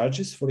effective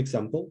charges, for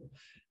example,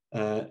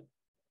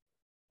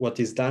 what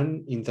is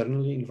done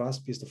internally in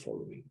VASP is the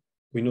following.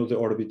 We know the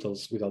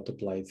orbitals without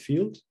applied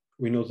field.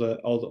 We know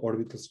all the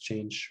orbitals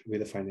change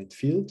with a finite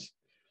field.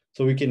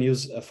 So we can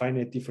use a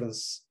finite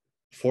difference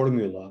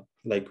formula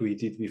like we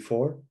did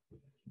before.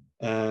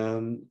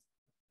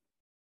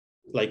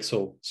 Like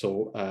so.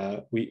 So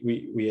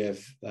we have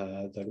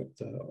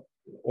the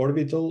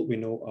orbital, we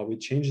know how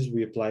it changes,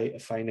 we apply a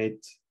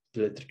finite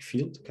electric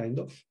field, kind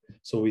of.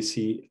 So we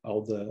see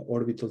how the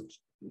orbital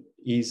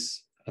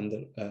is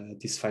under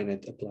this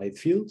finite applied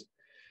field.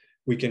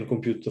 We can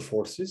compute the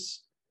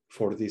forces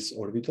for these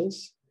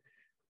orbitals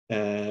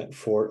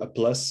for a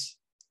plus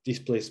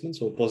displacement,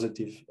 so a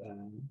positive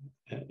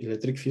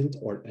electric field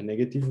or a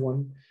negative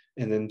one,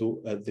 and then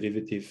do a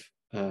derivative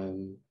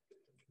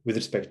with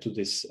respect to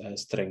this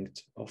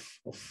strength of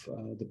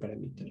the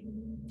parameter.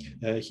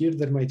 Here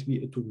there might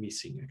be a 2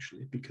 missing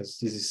actually, because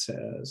this is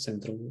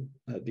central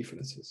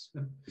differences.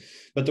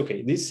 But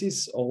okay, this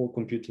is all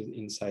computed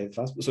inside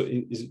VASP. So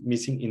it is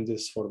missing in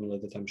this formula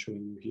that I'm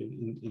showing you here.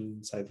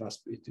 Inside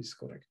VASP, it is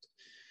correct.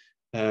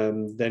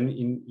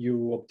 Then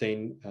you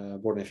obtain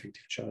Born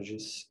effective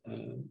charges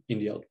in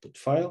the output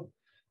file,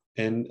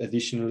 and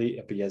additionally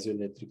a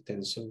piezoelectric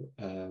tensor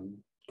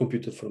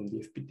computed from the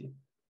FPT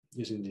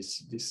using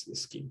this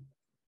scheme.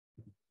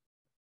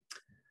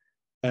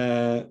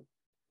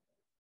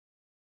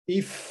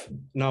 If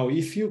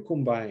you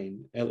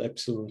combine L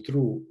epsilon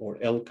true or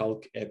L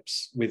calc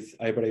eps with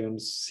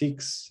iBaryon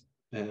 6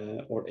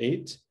 or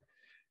 8,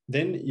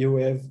 then you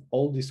have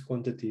all these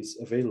quantities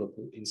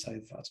available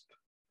inside VASP.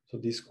 So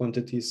these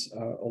quantities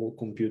are all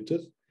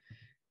computed,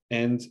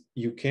 and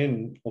you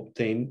can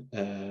obtain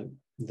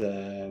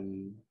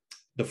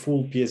the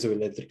full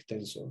piezoelectric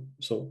tensor.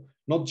 So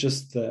not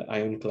just the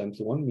ion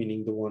clamped one,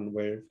 meaning the one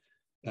where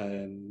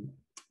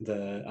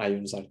the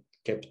ions are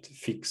kept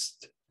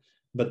fixed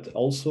but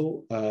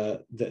also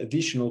the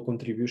additional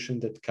contribution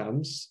that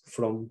comes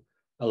from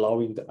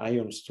allowing the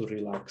ions to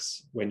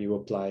relax when you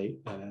apply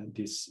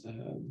this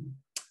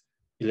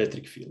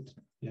electric field,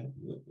 yeah,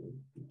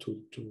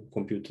 to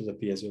compute the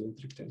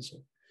piezoelectric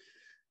tensor.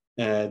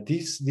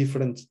 These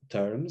different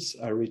terms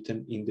are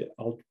written in the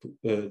output,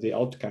 the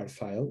outcar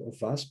file of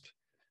VASP,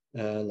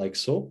 like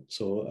so.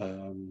 So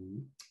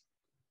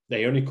the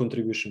ionic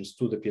contributions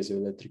to the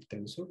piezoelectric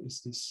tensor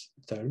is this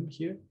term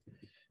here,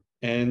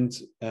 and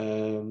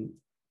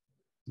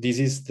this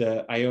is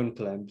the ion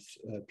clamped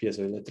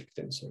piezoelectric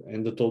tensor,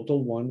 and the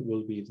total one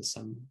will be the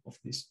sum of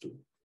these two.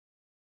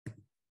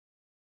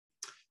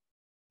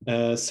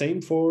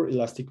 Same for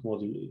elastic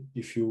moduli.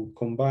 If you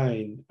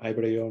combine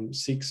ion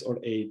 6 or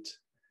 8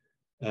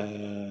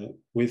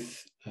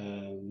 with,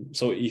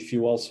 so if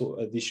you also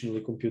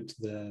additionally compute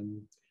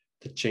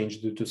the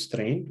change due to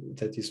strain,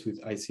 that is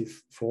with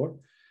IC4,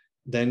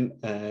 then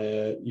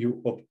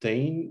you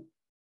obtain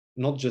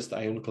not just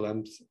ion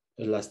clamped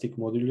elastic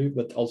moduli,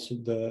 but also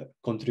the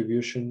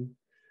contribution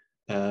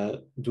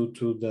due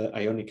to the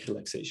ionic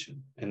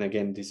relaxation. And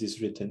again, this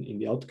is written in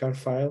the outcar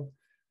file.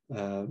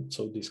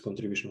 So this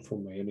contribution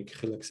from ionic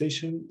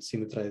relaxation,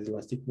 symmetrized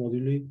elastic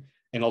moduli,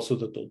 and also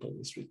the total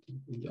is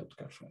written in the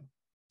outcar file.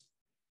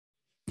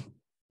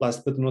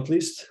 Last but not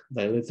least,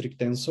 dielectric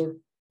tensor,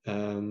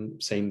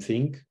 same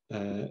thing.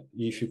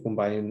 If you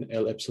combine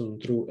L epsilon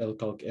true, L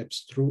calc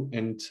eps true,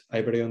 and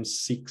ions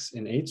 6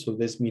 and 8, so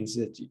this means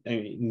that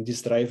in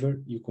this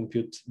driver, you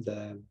compute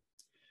the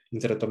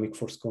interatomic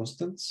force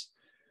constants.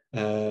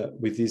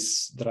 With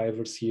these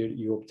drivers here,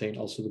 you obtain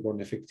also the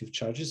Born effective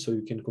charges, so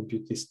you can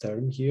compute this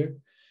term here.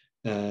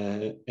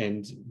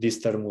 And this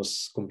term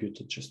was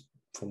computed just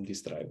from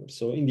this driver.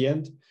 So in the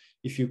end,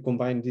 if you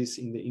combine this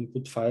in the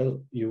input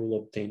file, you will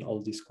obtain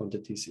all these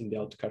quantities in the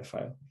outcar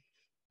file.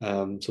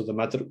 So the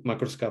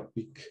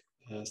macroscopic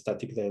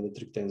static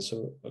dielectric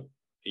tensor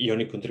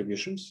ionic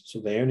contributions, so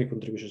the ionic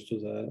contributions to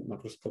the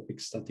macroscopic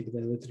static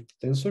dielectric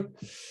tensor,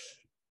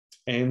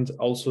 and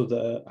also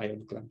the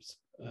ion clamps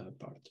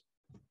part.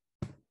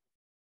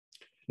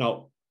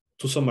 Now,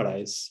 to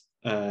summarize,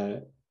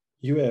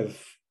 you have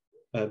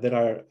there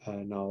are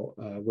now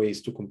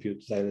ways to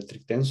compute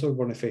dielectric tensor,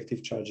 Born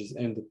effective charges,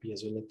 and the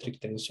piezoelectric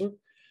tensor.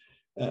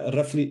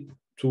 Roughly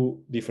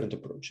two different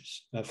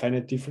approaches.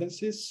 Finite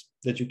differences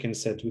that you can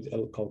set with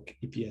L calc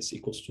EPS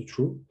equals to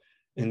true,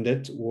 and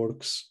that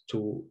works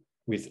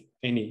with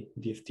any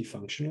DFT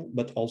functional,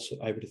 but also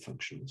hybrid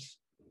functionals.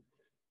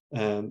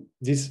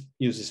 This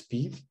uses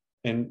PEAD,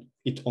 and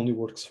it only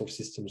works for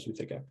systems with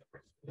a gap.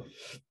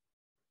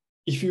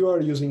 If you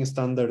are using a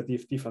standard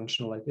DFT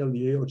functional like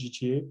LDA or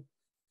GGA,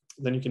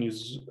 then you can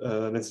use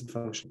nested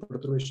function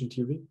perturbation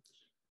theory.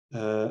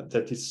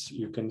 That is,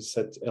 you can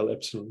set L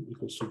epsilon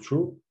equals to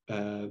true,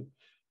 and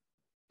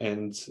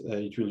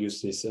it will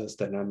use these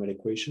Sternheimer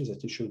equations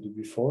that I showed you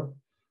before.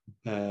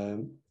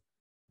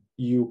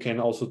 You can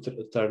also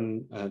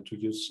turn to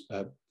use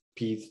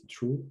PEAD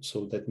true,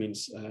 so that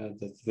means that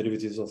the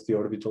derivatives of the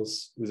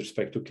orbitals with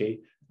respect to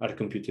K are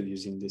computed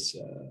using this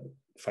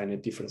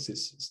finite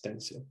differences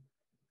stencil.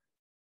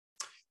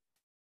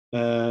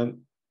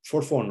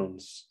 For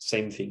phonons,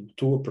 same thing,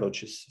 two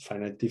approaches,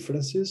 finite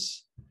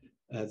differences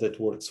that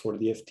works for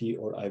DFT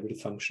or hybrid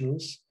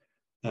functionals,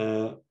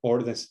 or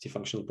density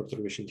functional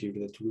perturbation theory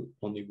that will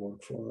only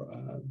work for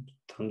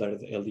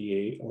standard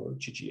LDA or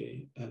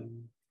GGA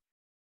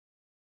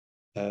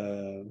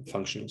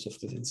functionals of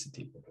the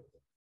density.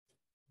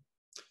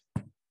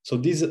 So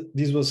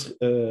this was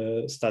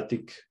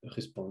static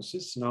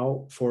responses.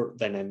 Now for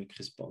dynamic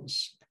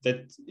response.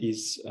 That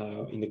is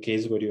in the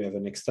case where you have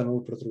an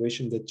external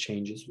perturbation that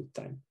changes with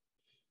time.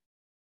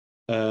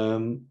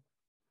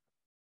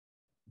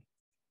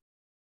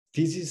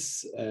 This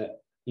is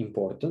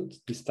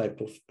important, this type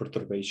of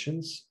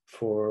perturbations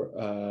for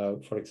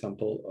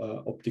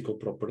example, optical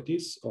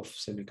properties of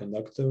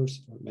semiconductors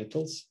or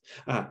metals.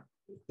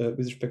 With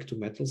respect to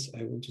metals,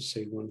 I want to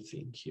say one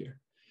thing here.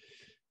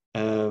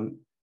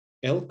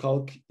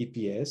 L-calc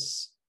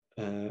EPS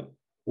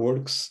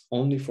works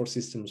only for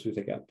systems with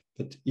a gap,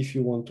 but if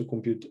you want to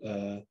compute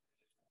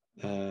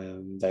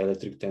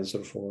dielectric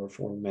tensor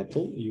for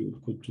metal, you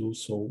could do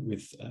so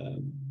with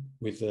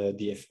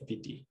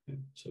DFPT.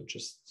 So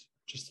just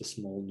a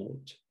small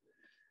note.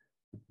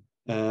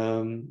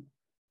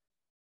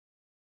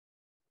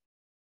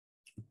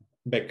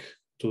 Back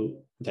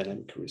to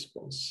dynamic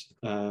response.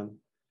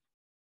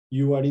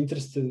 You are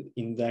interested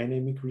in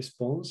dynamic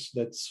response.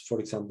 That's,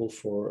 for example,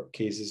 for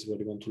cases where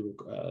you want to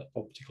look at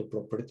optical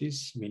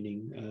properties,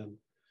 meaning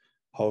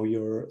how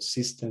your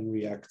system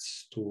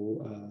reacts to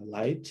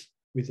light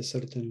with a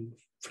certain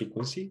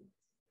frequency.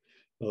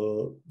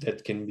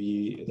 That can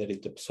be that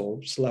it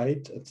absorbs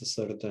light at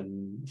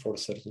for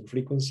certain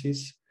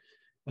frequencies,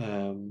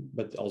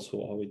 but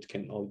also how it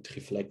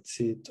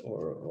reflects it,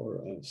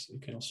 or you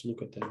can also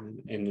look at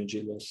an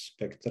energy loss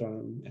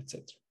spectrum,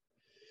 etc.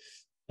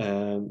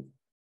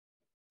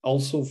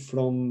 Also,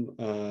 from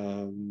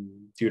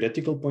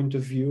theoretical point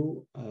of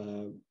view,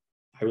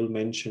 I will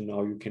mention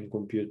how you can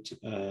compute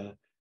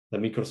the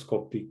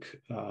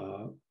microscopic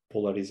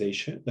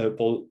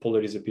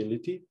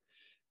polarizability.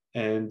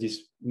 And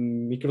this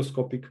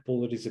microscopic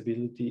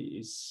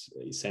polarizability is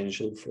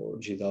essential for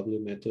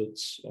GW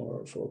methods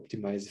or for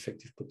optimized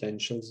effective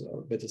potentials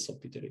or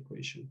beta-salpeter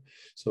equation.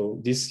 So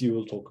this you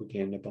will talk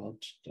again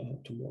about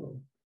tomorrow.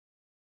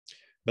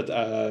 But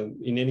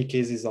in any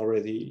case, it's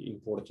already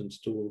important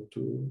to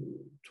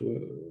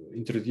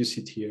introduce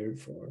it here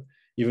for,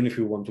 even if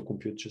you want to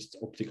compute just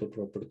optical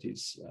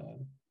properties,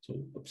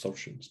 so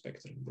absorption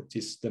spectrum. That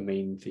is the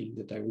main thing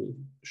that I will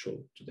show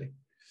today.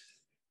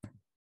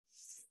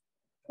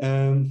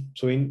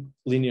 So in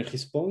linear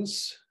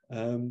response,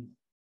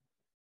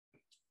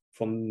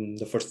 from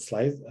the first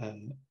slide,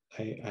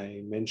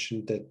 I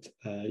mentioned that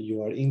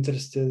you are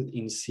interested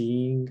in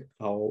seeing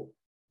how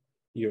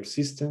your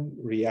system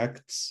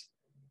reacts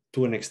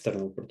to an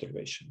external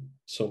perturbation.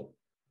 So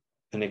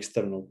an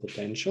external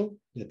potential,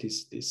 that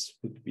is, this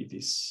would be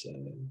this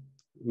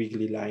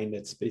wiggly line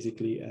that's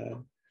basically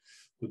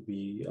would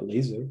be a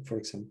laser, for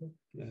example,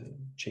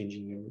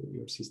 changing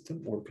your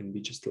system, or can be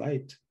just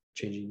light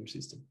changing your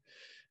system.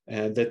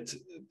 That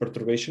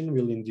perturbation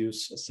will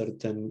induce a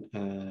certain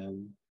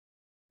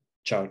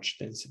charge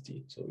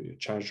density. So your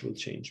charge will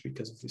change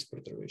because of this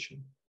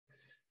perturbation.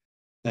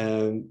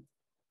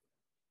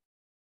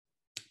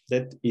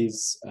 That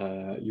is,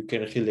 you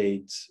can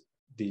relate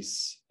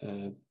this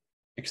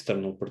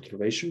external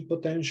perturbation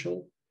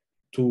potential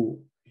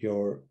to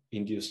your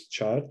induced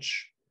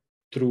charge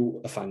through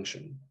a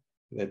function.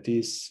 That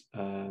is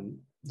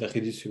the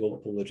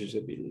reducible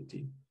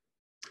polarizability.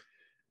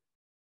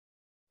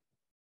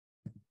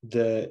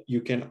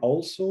 You can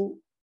also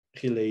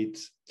relate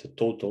the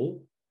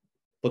total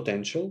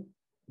potential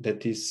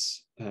that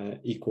is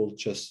equal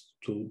just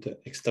to the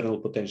external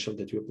potential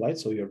that you applied,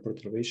 so your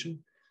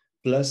perturbation,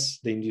 plus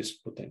the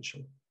induced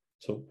potential.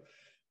 So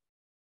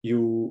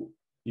you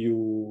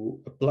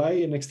apply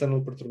an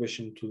external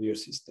perturbation to your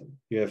system.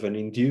 You have an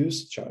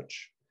induced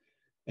charge,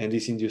 and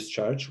this induced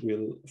charge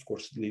will, of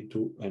course, lead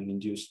to an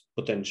induced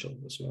potential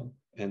as well.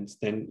 And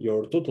then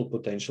your total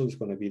potential is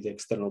going to be the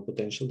external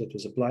potential that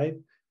was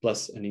applied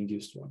plus an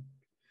induced one.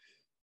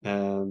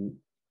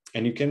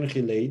 And you can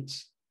relate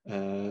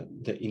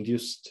the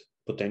induced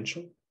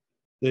potential,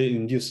 the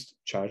induced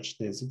charge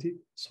density,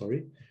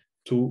 sorry,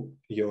 to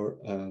your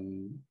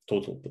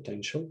total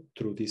potential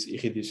through this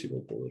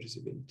irreducible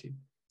polarizability.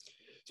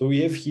 So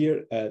we have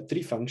here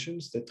three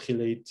functions that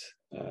relate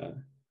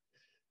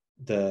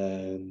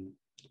the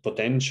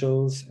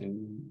potentials,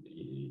 and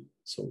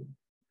so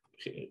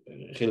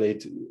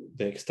relate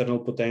the external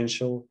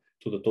potential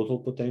to the total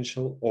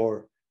potential,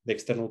 or the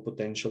external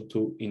potential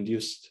to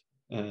induced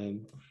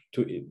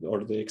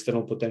or the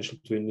external potential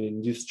to an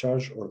induced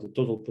charge, or the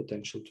total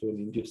potential to an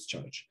induced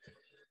charge.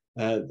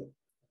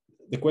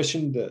 The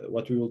question that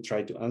what we will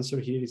try to answer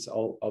here is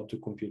how to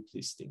compute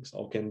these things.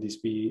 How can this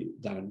be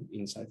done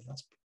inside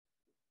VASP?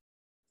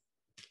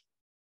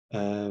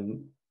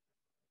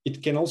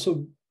 It can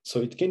also,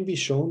 so it can be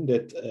shown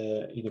that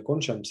in a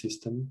quantum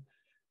system,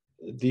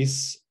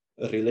 these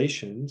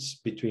relations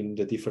between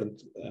the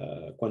different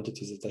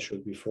quantities that I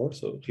showed before,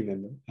 so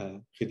remember,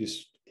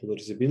 reduced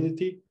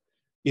polarizability,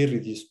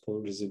 irreduced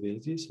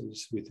polarizability, so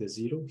this with a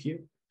zero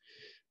here,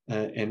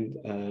 and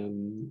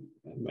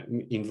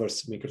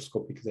inverse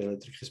macroscopic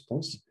dielectric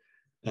response.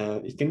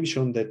 It can be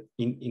shown that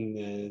in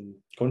a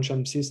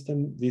quantum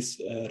system,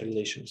 this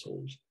relation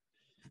holds.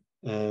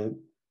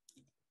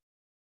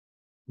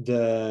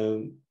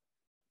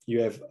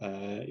 You have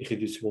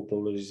irreducible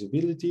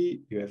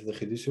polarizability, you have the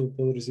reducible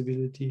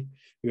polarizability,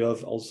 you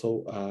have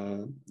also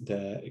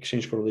the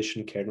exchange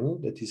correlation kernel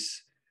that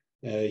is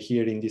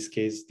here in this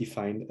case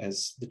defined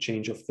as the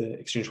change of the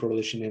exchange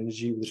correlation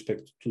energy with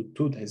respect to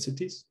two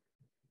densities.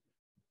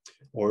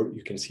 Or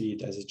you can see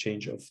it as a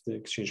change of the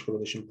exchange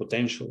correlation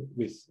potential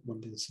with one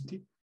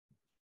density.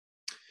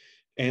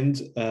 And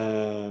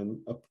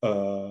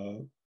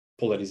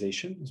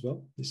polarization as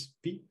well, this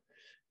P.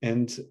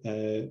 And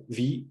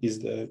V is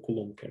the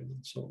Coulomb kernel,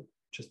 so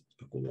just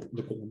the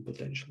Coulomb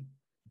potential.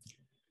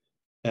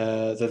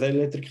 The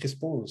dielectric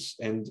response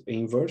and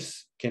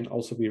inverse can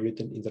also be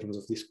written in terms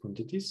of these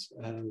quantities,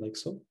 like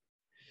so.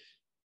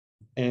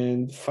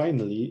 And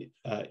finally,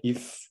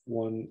 if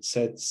one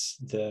sets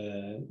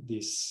the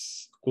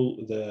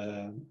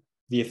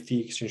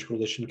DFT exchange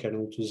correlation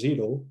kernel to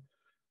 0,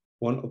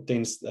 one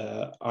obtains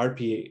the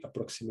RPA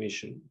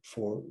approximation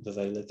for the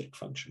dielectric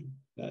function.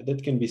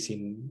 That can be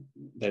seen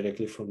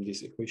directly from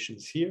these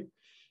equations here.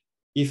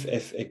 If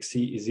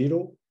fxc is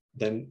 0,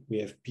 then we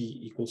have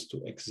p equals to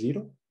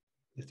x0,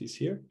 that is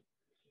here.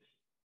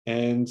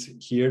 And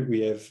here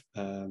we have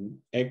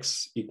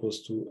x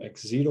equals to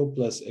x0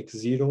 plus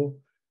x0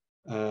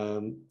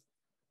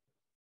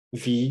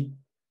 v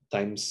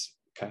times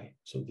chi.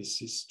 So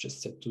this is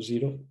just set to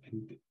 0,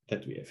 and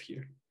that we have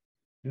here.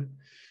 Yeah.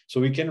 So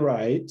we can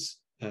write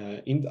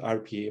in the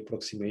RPA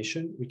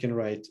approximation, we can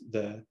write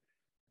the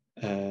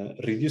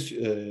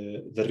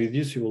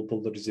reducible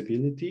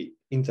polarizability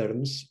in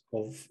terms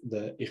of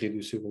the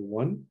irreducible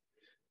one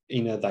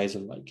in a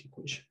Dyson-like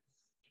equation.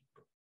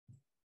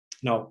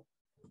 Now,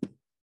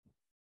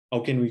 how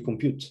can we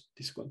compute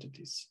these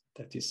quantities?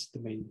 That is the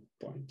main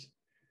point.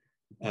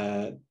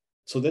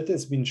 So that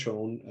has been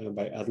shown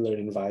by Adler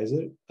and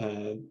Weiser.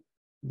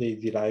 They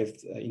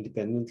derived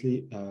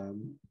independently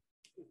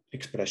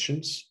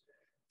expressions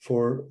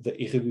for the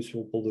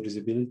irreducible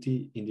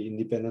polarizability in the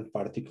independent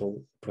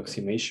particle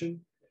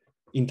approximation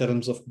in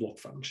terms of block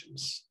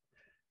functions.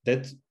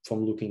 That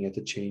from looking at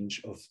the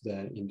change of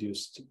the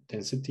induced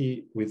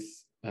density with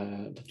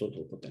the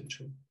total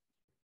potential.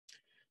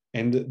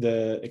 And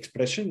the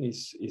expression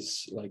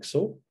is like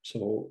so.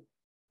 So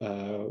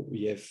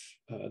we have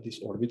these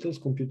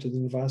orbitals computed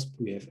in VASP,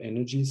 we have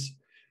energies,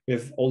 we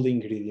have all the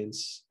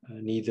ingredients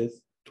needed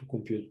to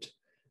compute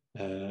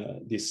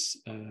this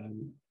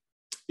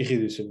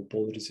irreducible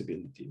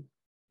polarizability.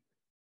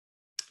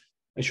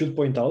 I should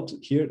point out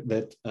here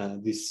that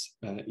this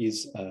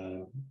is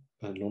a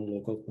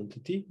non-local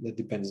quantity that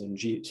depends on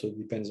G, so it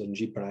depends on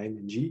G prime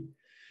and G,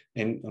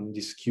 and on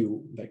this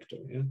Q vector.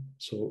 Yeah?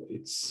 So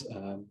it's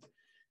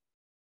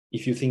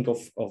if you think of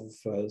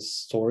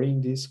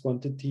storing this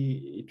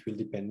quantity, it will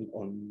depend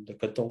on the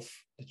cutoff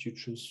that you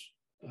choose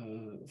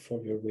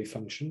for your wave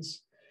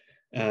functions.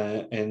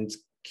 And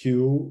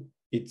Q,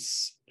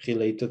 it's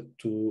related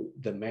to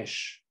the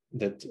mesh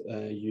that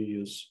you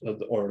use,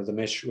 or the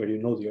mesh where you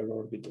know your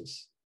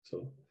orbitals.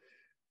 So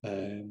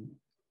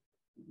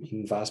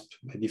in VASP,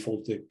 by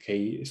default, the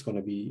K is going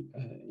to be,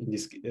 in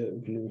this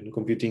when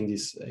computing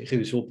this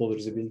irreducible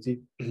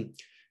polarizability,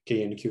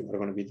 K and Q are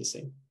going to be the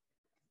same.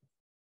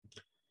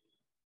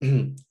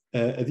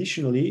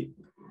 Additionally,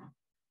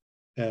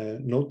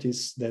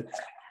 notice that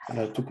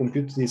to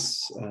compute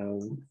this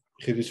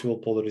irreducible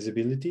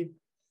polarizability,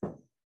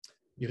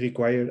 you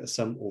require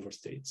some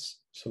overstates.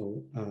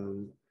 So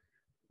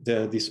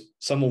this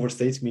sum over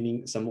states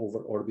meaning sum over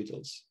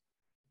orbitals.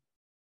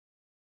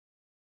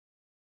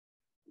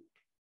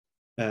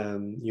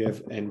 You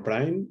have n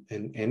prime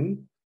and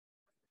n,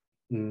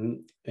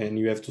 and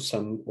you have to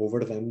sum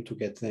over them to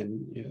get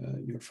then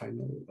your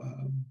final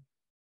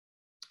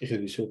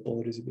irreducible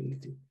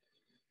polarizability.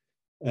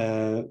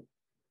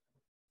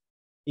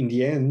 In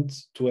the end,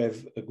 to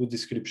have a good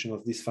description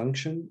of this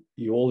function,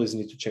 you always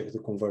need to check the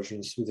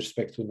convergence with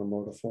respect to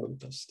number of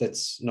orbitals.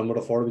 That's number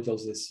of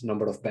orbitals, that's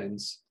number of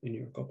bands in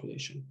your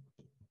calculation.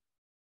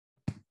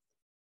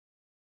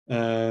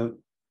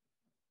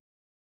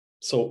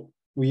 So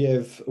we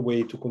have a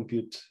way to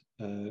compute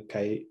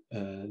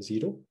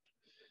chi0,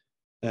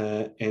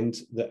 and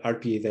the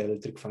RPA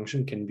dielectric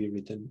function can be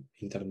written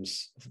in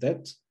terms of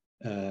that.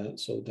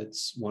 So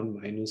that's 1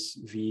 minus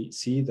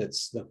VC,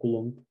 that's the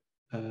Coulomb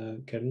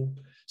kernel.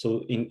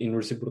 So in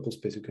reciprocal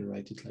space, you can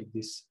write it like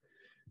this.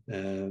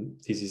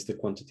 This is the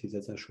quantity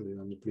that I showed you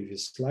on the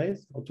previous slide,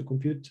 how to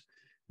compute.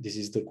 This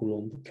is the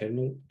Coulomb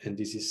kernel, and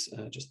this is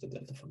just the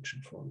delta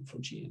function for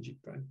G and G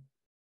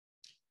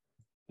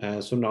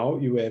prime. So now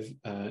you have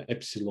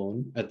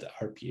epsilon at the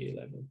RPA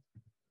level.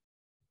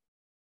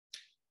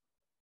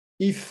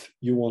 If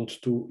you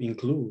want to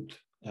include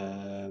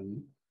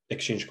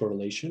exchange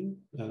correlation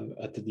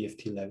at the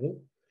DFT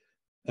level,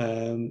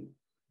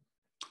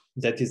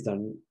 that is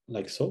done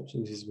like so. So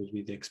this would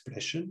be the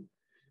expression,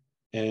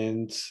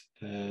 and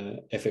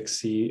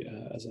FXC,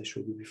 as I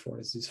showed you before,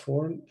 is this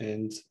form,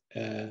 and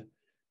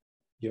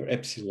your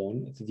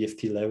epsilon at the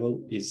DFT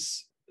level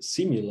is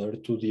similar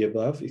to the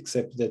above,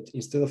 except that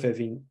instead of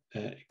having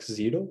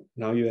x0,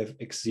 now you have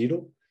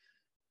x0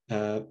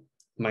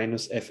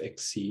 minus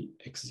fxc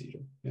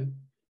x0. Yeah?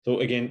 So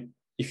again,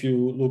 if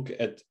you look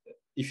at,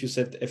 if you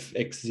set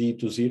fxz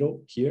to 0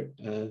 here,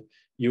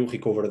 you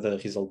recover the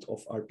result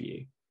of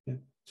RPA. Yeah?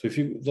 So if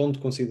you don't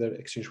consider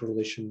exchange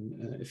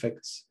correlation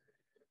effects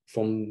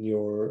from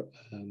your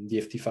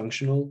DFT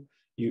functional,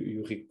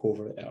 you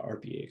recover a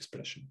RPA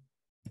expression.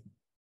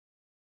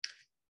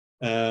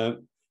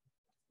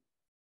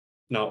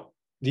 Now,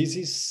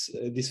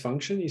 this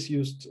function is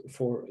used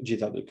for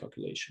GW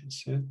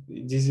calculations. Yeah?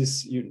 This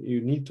is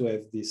you need to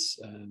have this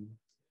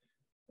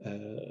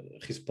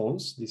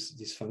response,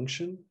 this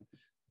function,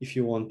 if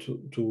you want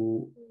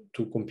to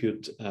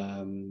compute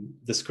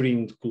the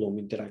screened Coulomb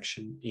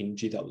interaction in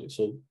GW.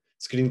 So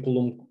screened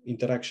Coulomb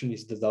interaction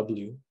is the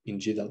W in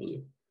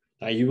GW.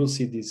 You will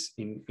see this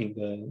in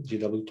the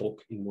GW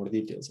talk in more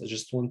details. I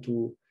just want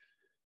to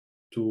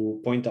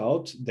point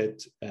out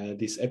that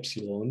this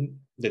epsilon,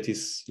 that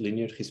is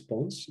linear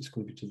response, is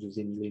computed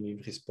within linear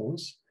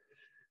response.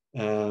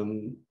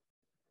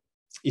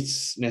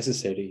 It's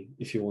necessary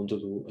if you want to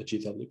do a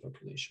GW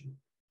calculation.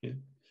 Yeah.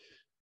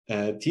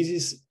 This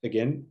is,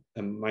 again,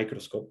 a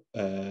microscopic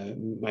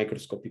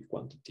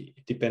quantity.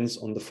 It depends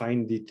on the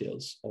fine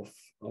details of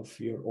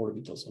your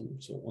orbitals,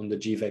 so on the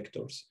G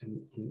vectors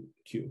and on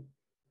Q.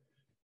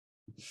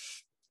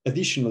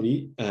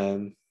 Additionally,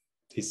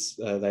 this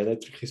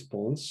dielectric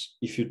response,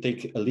 if you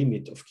take a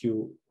limit of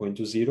Q going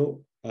to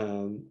 0,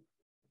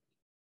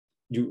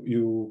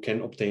 you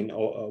can obtain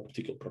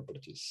optical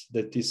properties.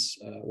 That is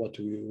what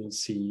we will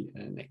see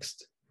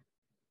next.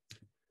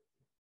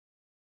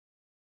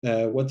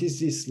 What is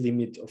this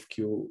limit of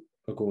Q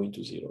going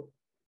to 0?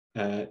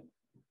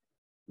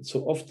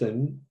 So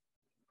often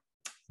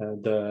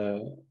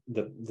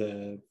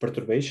the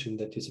perturbation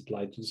that is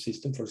applied to the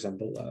system, for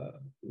example,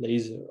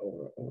 laser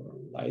or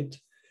light,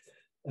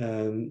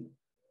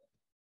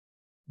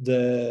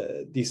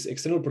 this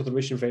external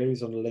perturbation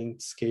varies on a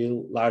length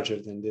scale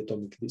larger than the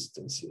atomic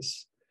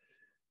distances.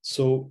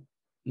 So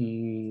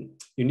you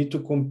need to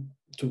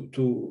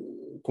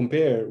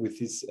compare with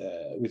this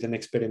with an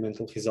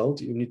experimental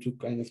result. You need to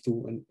kind of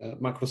do a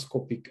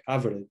macroscopic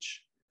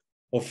average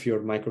of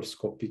your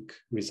microscopic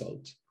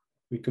result.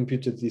 We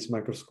computed this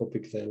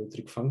macroscopic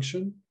dielectric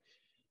function,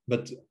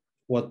 but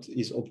what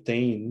is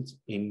obtained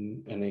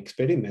in an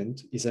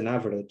experiment is an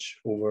average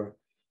over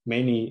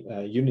many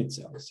unit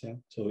cells. Yeah.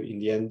 So in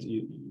the end,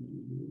 you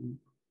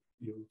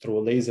throw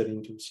a laser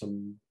into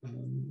some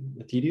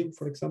material,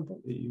 for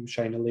example. You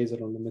shine a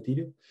laser on the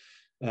material.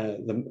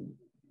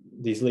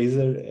 This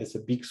laser has a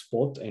big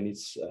spot and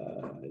it's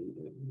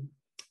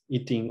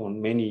hitting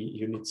on many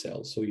unit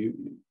cells. So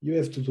you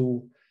have to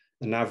do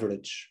an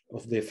average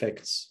of the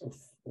effects of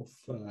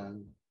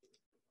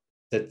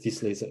that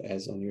this laser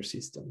has on your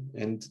system.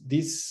 And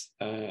this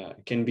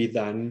can be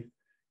done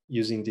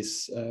using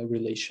this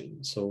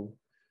relation. So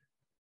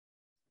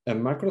a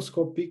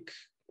macroscopic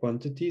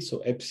quantity, so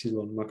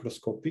epsilon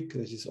macroscopic,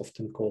 this is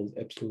often called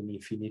epsilon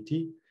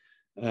infinity.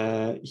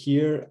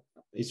 Here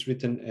it's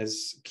written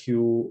as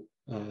Q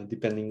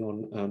depending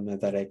on a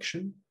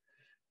direction,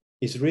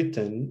 is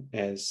written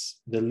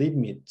as the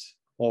limit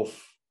of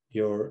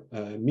your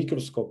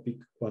microscopic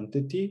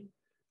quantity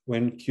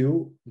when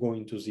Q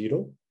going to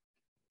 0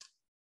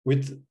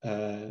 with,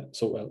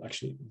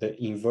 actually the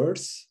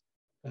inverse,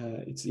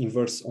 it's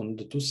inverse on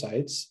the two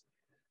sides,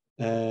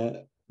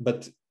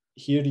 but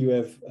here you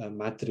have a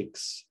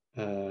matrix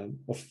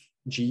of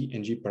G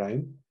and G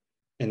prime,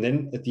 and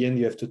then at the end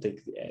you have to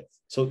take the add.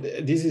 So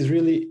this is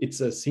really,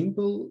 it's a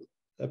simple,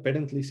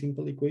 apparently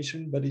simple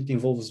equation, but it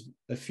involves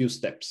a few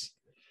steps.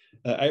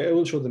 I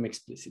will show them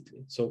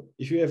explicitly. So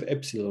if you have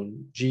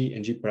epsilon, G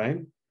and G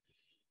prime,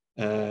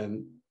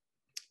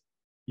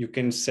 you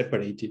can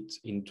separate it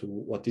into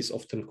what is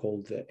often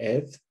called the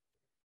add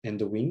and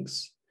the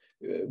wings.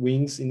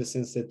 Wings in the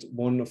sense that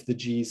one of the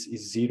G's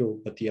is 0,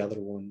 but the other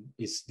one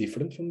is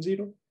different from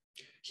 0.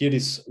 Here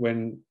is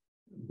when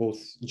both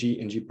G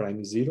and G prime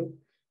is 0,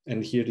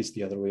 and here is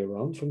the other way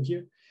around from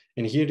here.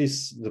 And here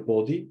is the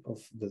body of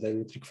the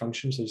dielectric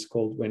function. So it's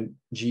called when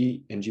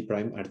G and G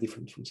prime are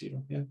different from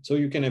 0. Yeah. So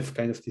you can have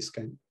kind of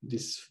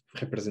this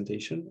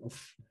representation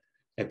of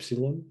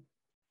epsilon.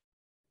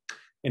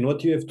 And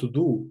what you have to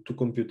do to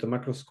compute a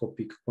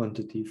macroscopic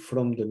quantity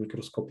from the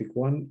microscopic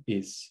one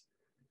is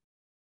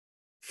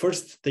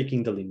first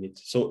taking the limit.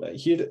 So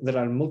here there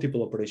are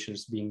multiple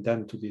operations being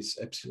done to this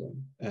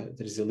epsilon.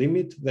 There is a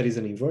limit, there is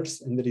an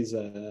inverse, and there is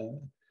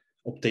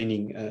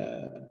obtaining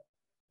a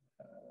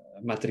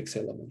matrix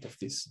element of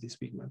this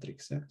big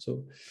matrix. Yeah?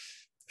 So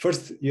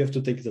first you have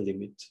to take the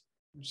limit.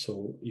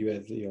 So you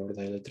have your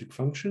dielectric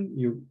function,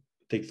 you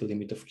take the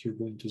limit of Q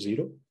going to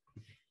 0.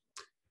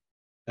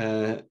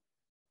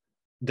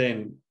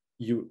 Then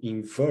you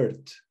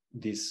invert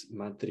this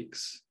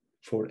matrix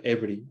for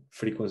every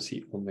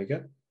frequency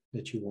omega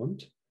that you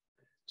want.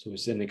 So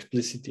it's an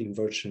explicit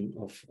inversion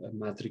of a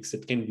matrix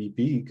that can be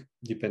big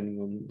depending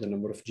on the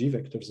number of G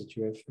vectors that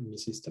you have in the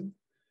system.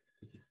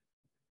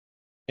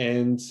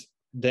 And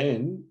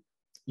then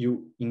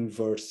you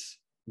inverse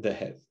the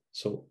head.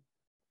 So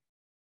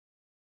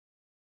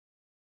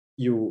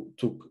you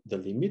took the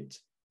limit.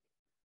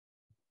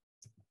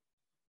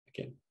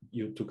 Again,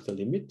 you took the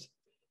limit.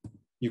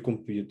 You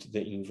compute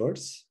the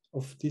inverse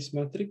of this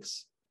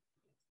matrix.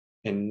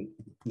 And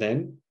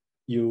then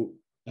you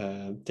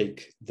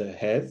take the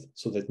head.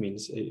 So that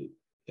means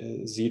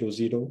 0,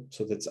 0.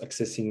 So that's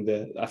accessing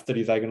the, after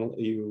you diagonal,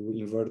 you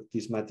invert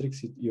this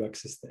matrix, you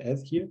access the head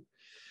here.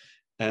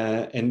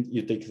 And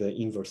you take the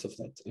inverse of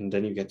that, and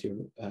then you get your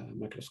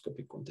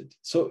macroscopic quantity.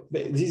 So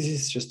this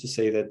is just to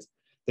say that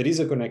there is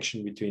a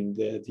connection between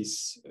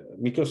this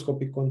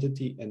microscopic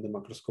quantity and the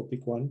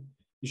macroscopic one.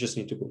 You just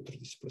need to go through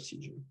this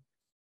procedure.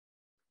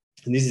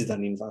 And this is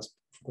done in VASP,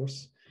 of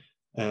course.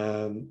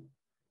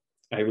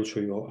 I will show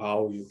you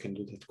how you can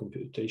do that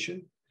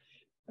computation.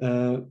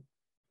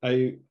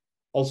 I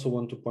also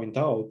want to point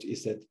out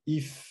is that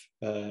if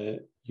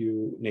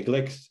you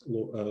neglect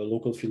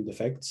local field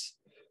effects,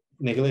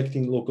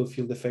 neglecting local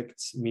field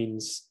effects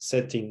means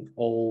setting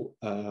all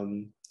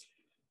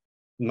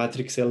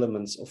matrix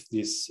elements of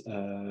this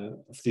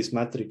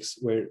matrix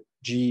where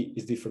G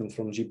is different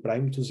from G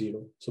prime to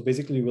 0. So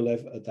basically you will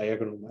have a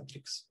diagonal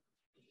matrix.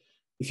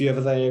 If you have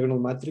a diagonal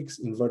matrix,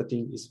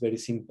 inverting is very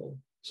simple.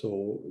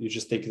 So you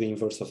just take the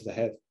inverse of the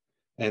head,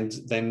 and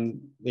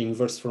then the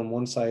inverse from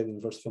one side,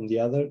 inverse from the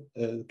other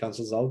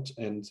cancels out,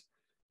 and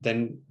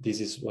then this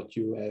is what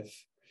you have.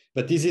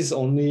 But this is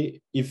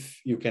only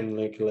if you can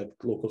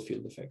neglect local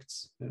field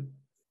effects. Yeah?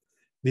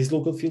 These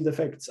local field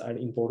effects are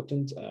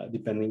important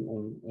depending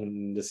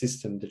on the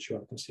system that you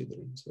are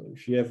considering. So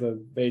if you have a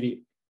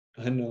very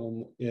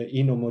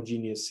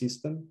inhomogeneous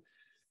system,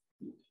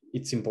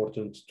 it's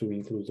important to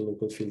include the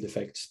local field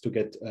effects to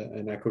get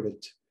an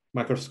accurate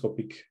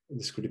macroscopic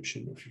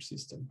description of your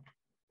system.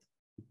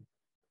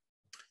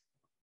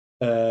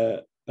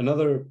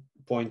 Another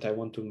point I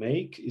want to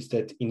make is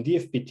that in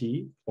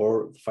DFPT,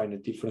 or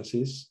finite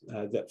differences,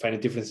 the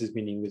finite differences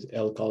meaning with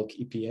LCalc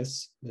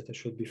EPS that I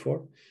showed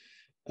before,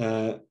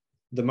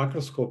 the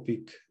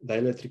macroscopic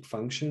dielectric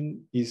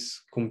function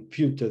is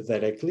computed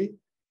directly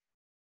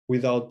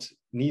without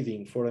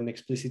needing for an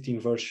explicit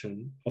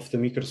inversion of the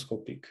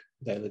microscopic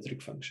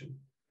dielectric function.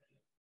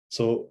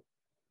 So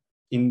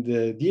in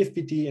the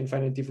DFPT and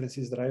finite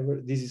differences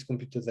driver, this is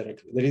computed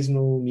directly. There is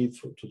no need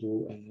to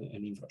do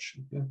an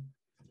inversion. Yeah?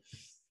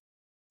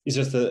 It's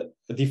just a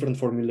different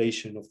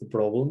formulation of the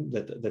problem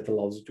that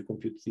allows you to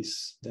compute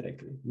this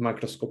directly.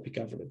 Macroscopic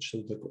average, so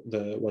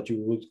what you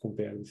would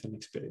compare with an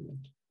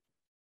experiment.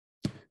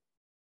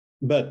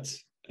 But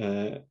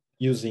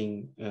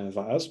using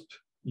VASP,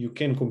 you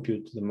can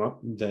compute the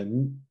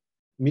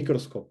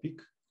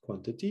microscopic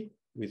quantity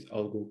with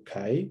algo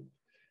chi.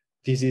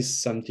 This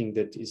is something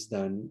that is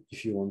done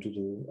if you want to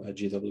do a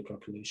GW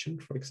calculation,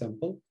 for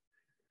example.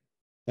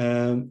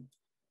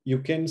 You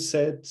can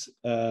set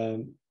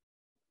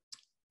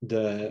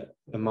the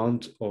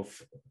amount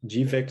of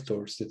G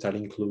vectors that are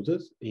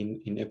included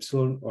in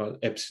epsilon, or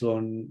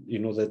epsilon, you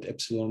know that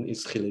epsilon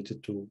is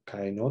related to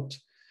chi naught.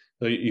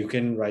 So you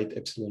can write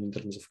epsilon in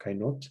terms of chi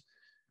naught.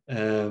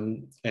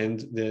 And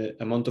the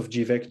amount of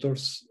G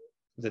vectors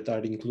that are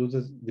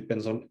included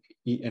depends on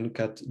En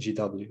cut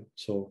GW.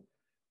 So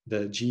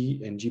the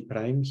G and G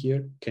prime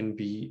here can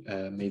be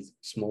made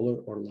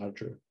smaller or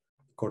larger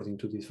according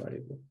to this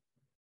variable.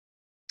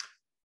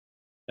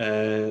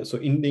 So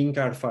in the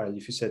in-car file,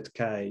 if you set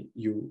chi,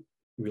 you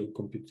will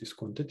compute this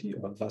quantity,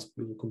 or VASP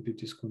will compute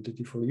this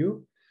quantity for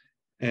you.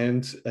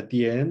 And at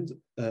the end,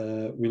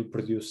 we'll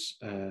produce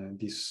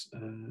this,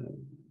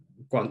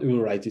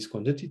 we'll write this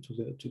quantity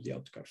to the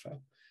out-car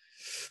file.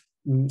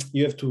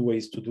 You have two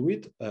ways to do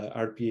it.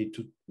 RPA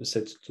to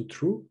set to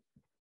true.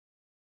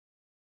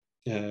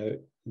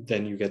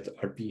 Then you get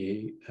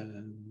RPA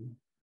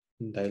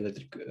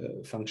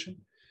dielectric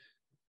function.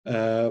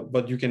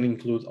 But you can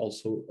include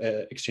also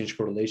exchange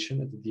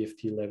correlation at the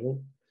DFT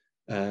level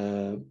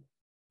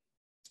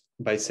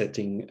by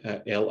setting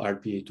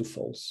LRPA to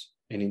false.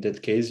 And in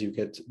that case, you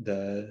get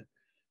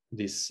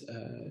this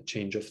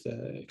change of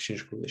the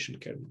exchange correlation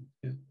kernel.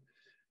 Yeah.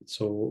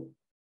 So,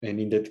 and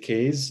in that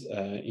case,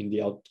 in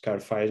the out-car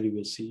file, you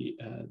will see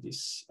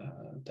this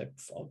type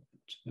of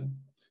output. Yeah.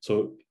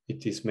 So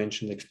it is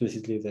mentioned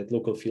explicitly that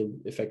local field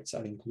effects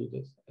are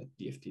included at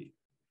DFT,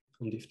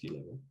 on DFT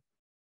level.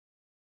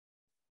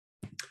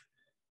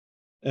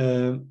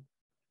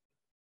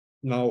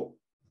 Now,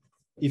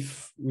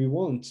 if we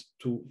want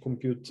to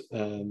compute,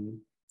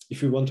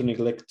 if we want to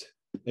neglect,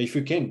 if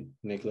we can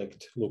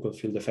neglect local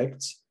field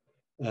effects,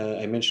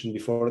 I mentioned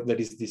before, there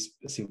is this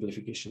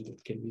simplification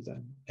that can be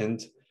done.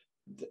 And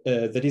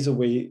there is a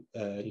way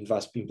in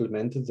VASP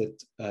implemented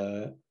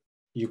that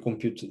you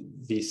compute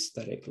this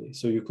directly.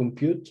 So you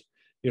compute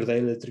your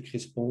dielectric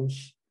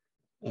response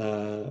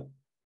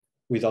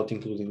without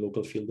including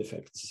local field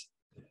effects.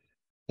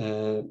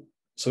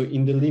 So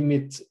in the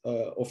limit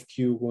of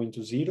Q going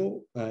to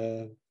 0,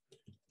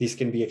 this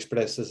can be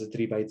expressed as a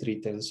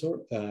 3x3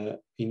 tensor.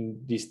 In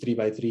this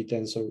 3x3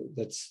 tensor,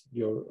 that's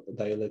your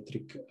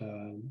dielectric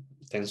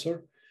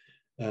tensor.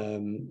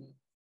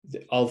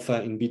 The alpha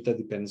and beta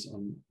depends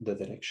on the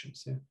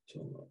directions. Yeah?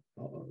 So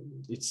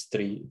it's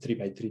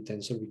 3x3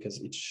 tensor because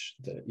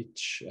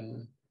each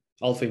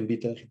alpha and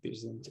beta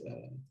represent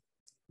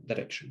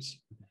directions.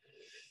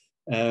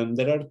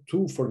 There are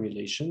two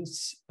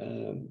formulations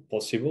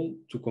possible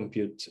to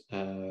compute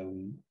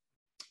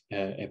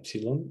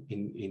epsilon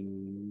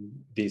in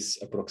this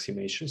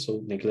approximation,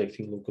 so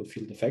neglecting local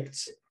field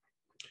effects.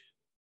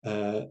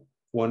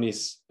 One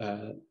is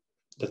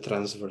the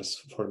transverse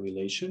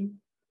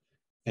formulation,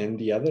 and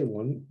the other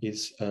one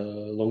is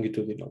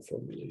longitudinal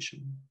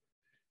formulation.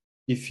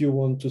 If you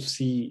want to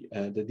see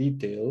the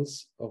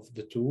details of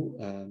the two,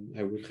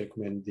 I would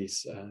recommend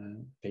this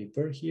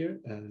paper here,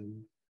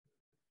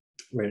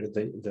 where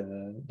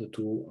the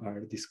two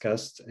are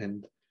discussed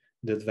and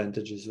the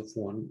advantages of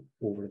one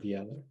over the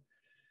other.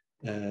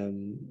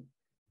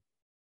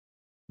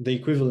 The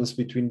equivalence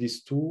between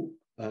these two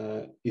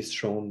is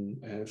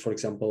shown, for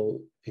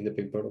example, in the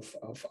paper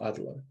of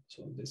Adler.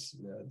 So this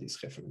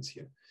reference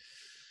here.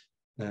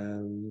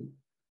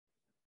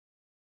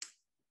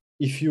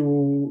 If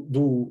you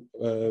do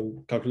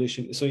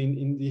calculation, so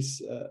in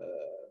this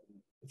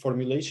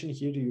formulation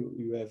here,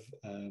 you have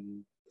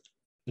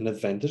an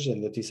advantage,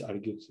 and that is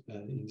argued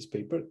in this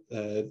paper,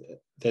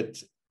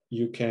 that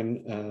you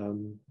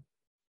can,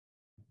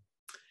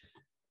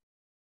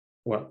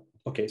 well,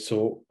 okay,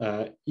 so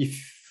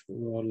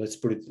well, let's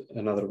put it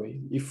another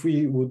way. If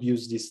we would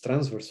use this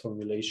transverse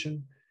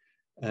formulation,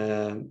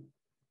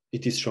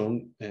 it is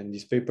shown in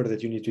this paper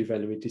that you need to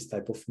evaluate this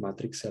type of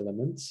matrix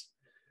elements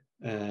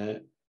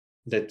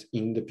that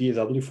in the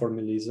PEAD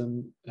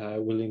formalism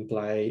will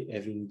imply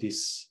having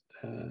this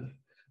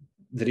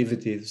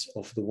derivatives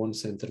of the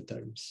one-center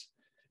terms.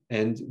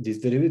 And these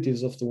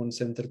derivatives of the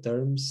one-center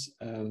terms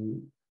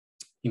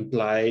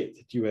imply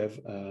that you have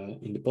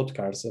in the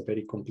podcars a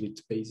very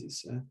complete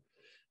basis.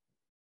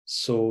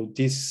 So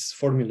this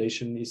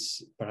formulation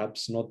is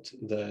perhaps not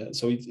the,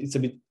 so it's a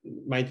bit,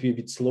 might be a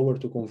bit slower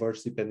to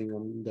converge depending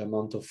on the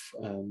amount of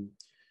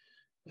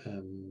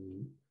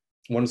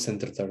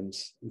one-center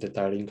terms that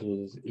are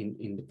included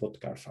in the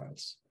PodCar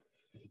files.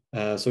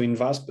 So in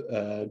VASP,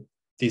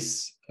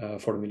 this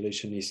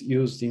formulation is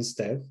used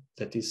instead.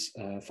 That is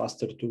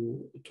faster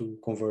to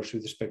converge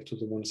with respect to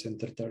the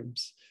one-center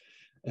terms.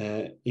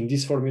 In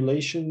this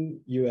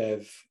formulation, you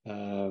have,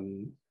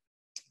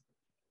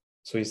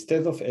 so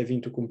instead of having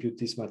to compute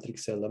these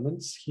matrix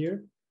elements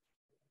here,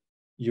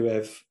 you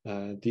have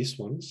these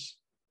ones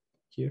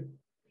here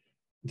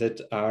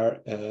that are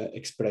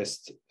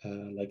expressed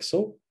like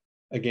so.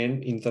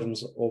 Again, in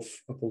terms of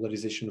a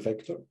polarization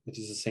vector, it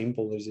is the same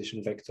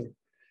polarization vector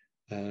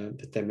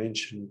that I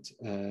mentioned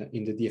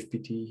in the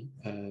DFPT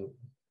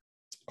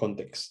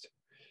context.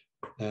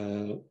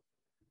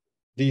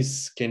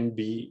 This can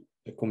be,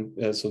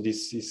 so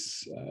this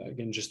is,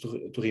 again, just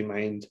to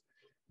remind,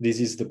 this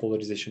is the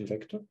polarization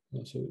vector.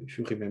 So if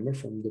you remember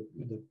from the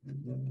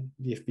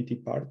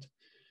DFPT part,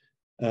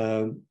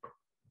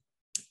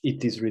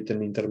 it is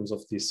written in terms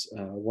of these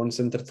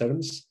one-center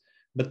terms,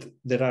 but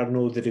there are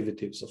no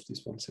derivatives of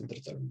these one-center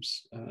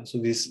terms. So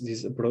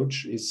this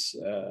approach is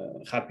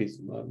rapid,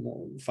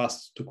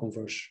 fast to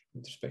converge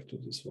with respect to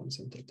these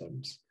one-center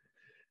terms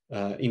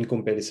in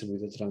comparison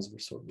with the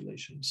transverse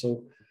formulation.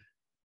 So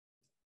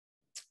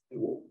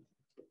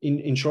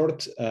in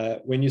short,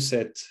 when you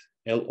set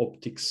L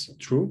optics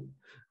true,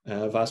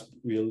 VASP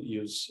will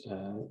use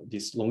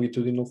this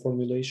longitudinal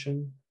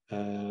formulation,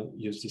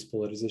 use this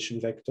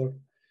polarization vector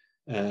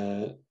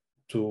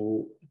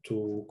to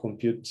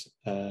compute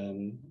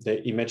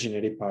the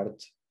imaginary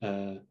part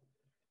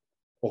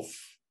of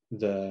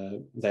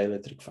the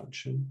dielectric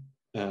function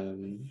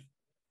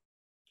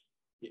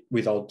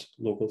without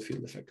local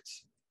field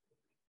effects.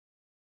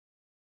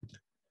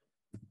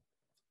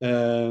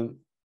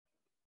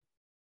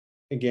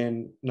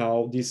 Again,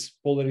 now this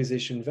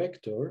polarization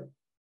vector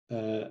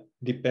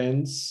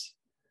depends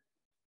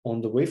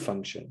on the wave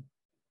function,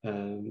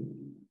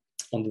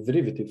 on the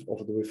derivative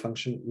of the wave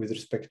function with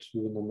respect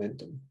to the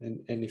momentum.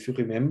 And if you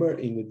remember,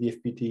 in the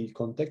DFPT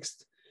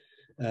context,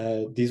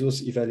 this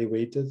was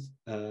evaluated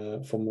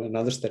from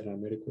another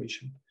Sternheimer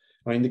equation.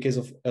 Now, in the case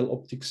of L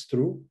optics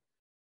true,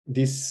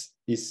 this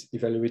is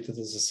evaluated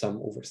as a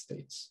sum over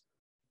states.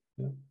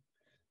 Yeah.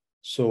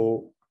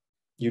 So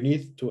you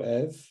need to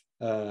have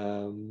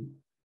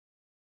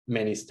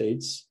many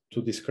states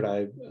to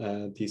describe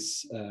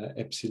this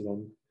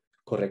epsilon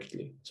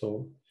correctly.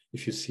 So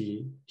if you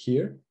see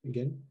here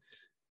again,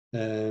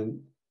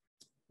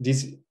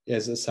 this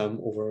is a sum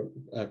over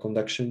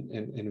conduction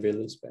and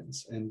valence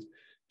bands. And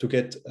to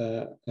get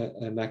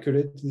an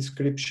accurate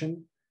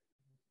description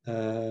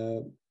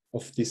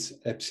of this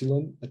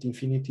epsilon at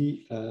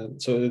infinity,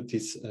 so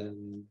this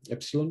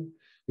epsilon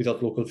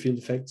without local field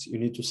effects, you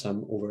need to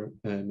sum over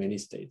many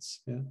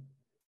states. Yeah.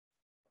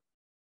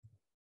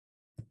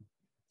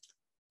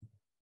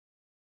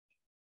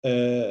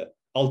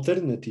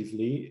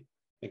 Alternatively,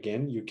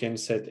 again, you can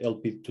set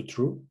LP to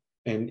true.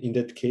 And in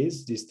that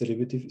case, this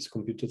derivative is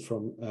computed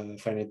from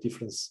finite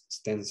difference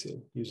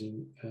stencil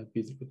using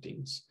PEAD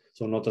routines.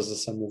 So not as a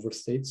sum over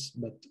states,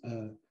 but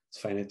it's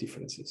finite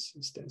differences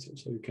stencil.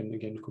 So you can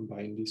again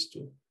combine these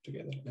two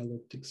together, L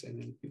optics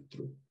and LP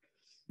true.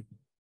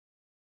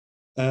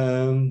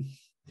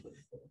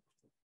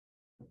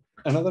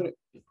 Another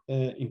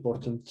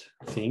important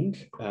thing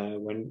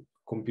when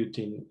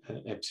computing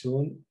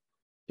epsilon,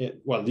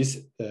 well,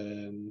 this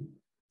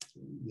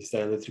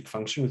dielectric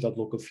function without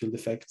local field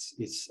effects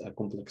is a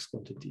complex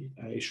quantity.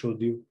 I showed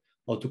you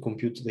how to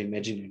compute the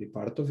imaginary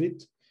part of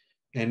it,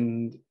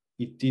 and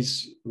it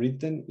is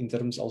written in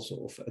terms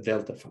also of a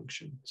delta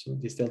function. So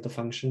this delta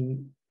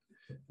function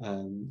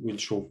will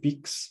show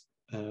peaks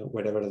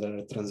wherever there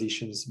are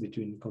transitions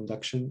between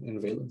conduction and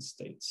valence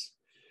states.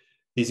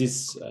 This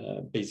is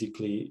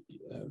basically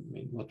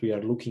what we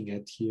are looking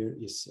at here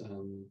is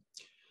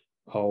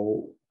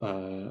how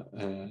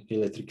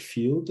electric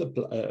field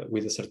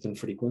with a certain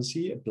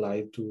frequency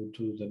applied to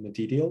the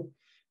material,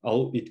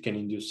 how it can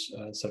induce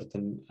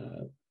certain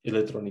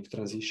electronic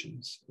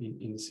transitions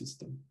in the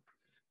system.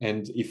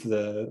 And if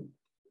the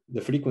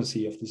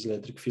frequency of this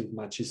electric field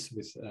matches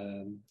with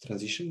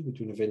transition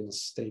between a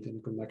valence state and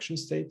a conduction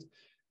state,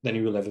 then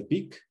you will have a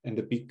peak, and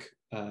the peak,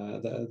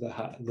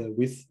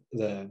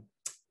 the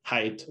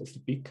height of the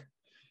peak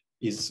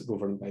is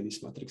governed by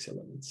these matrix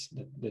elements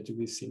that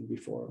we've seen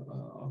before,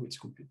 how it's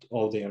computed,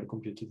 or they are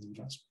computed in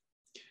VASP.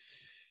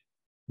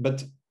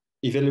 But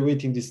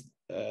evaluating this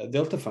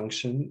delta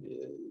function,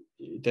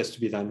 it has to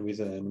be done with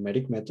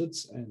numeric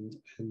methods, and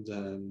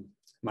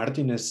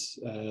Martin has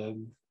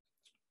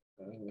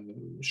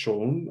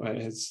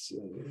has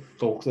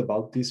talked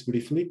about this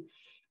briefly.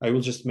 I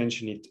will just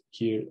mention it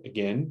here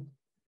again.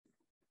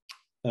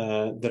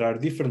 There are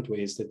different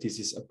ways that this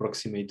is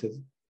approximated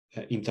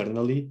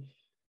internally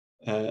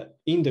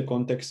in the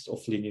context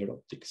of linear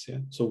optics. Yeah?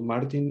 So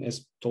Martin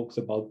has talked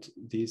about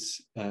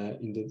this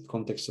in the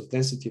context of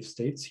density of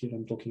states. Here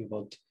I'm talking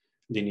about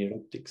linear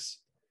optics.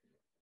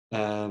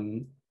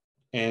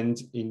 And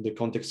in the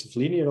context of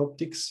linear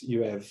optics,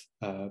 you have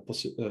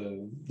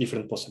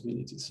different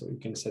possibilities. So you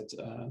can set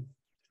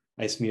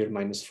IceMir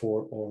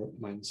 -4 or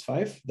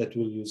 -5 that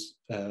will use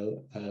a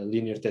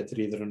linear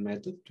tetrahedron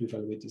method to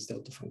evaluate this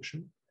delta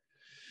function.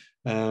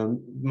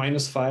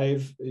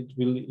 -5, it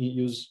will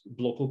use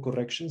local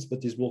corrections,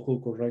 but these local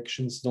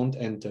corrections don't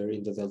enter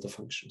in the delta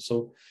function.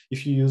 So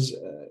if you use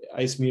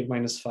IceMir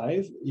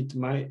 -5,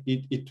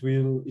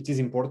 it is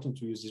important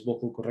to use these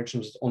local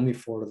corrections only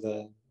for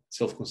the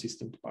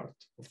self-consistent part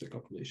of the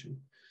calculation.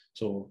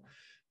 So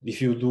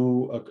if you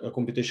do a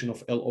computation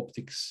of L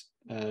optics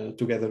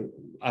together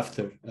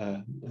after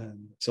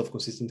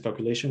self-consistent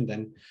calculation,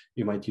 then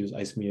you might use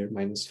IceMir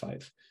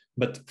 -5.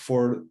 But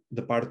for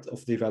the part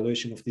of the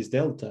evaluation of this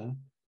delta,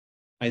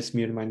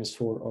 IceMir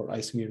 -4 or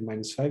IceMir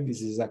 -5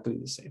 is exactly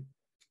the same.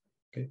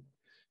 Okay,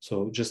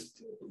 so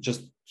just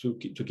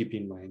to keep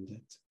in mind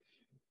that.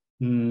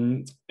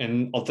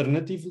 And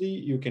alternatively,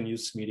 you can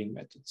use smearing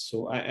methods.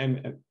 So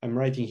I'm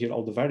writing here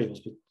all the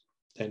variables, but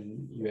then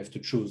you have to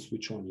choose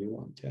which one you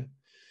want. Yeah,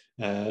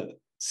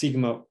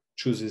 sigma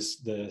chooses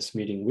the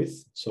smearing width.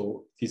 So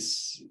this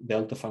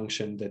delta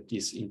function that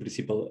is in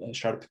principle a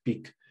sharp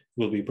peak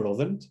will be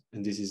broadened,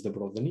 and this is the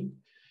broadening.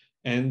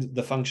 And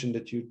the function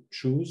that you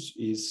choose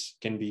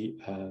can be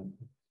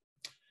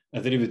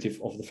a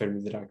derivative of the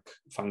Fermi-Dirac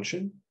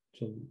function,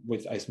 so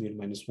with IceMir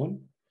 -1.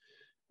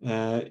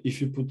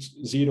 If you put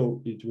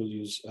 0, it will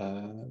use a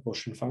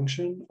Gaussian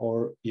function,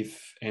 or if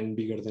n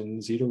bigger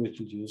than 0, it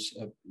will use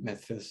a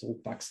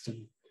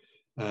Matheson-Paxton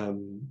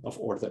of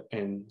order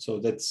n. So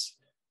that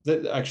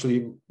actually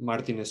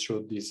Martin has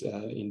showed this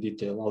in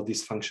detail, how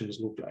these functions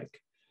look like.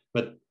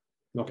 But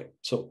okay,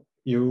 so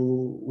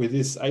with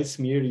this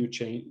IceMir,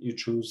 you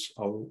choose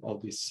how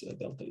this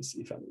delta is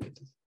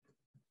evaluated.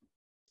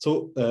 So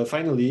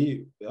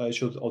finally, I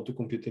showed how to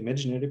compute the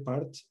imaginary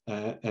part,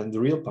 and the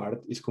real part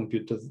is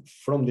computed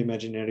from the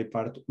imaginary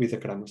part with a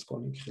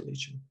Kramers-Kronig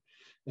relation.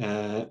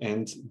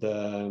 And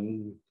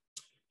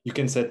you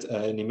can set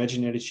an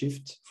imaginary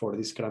shift for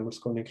this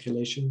Kramers-Kronig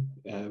relation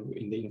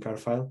in the in-car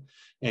file.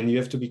 And you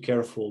have to be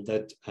careful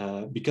that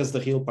because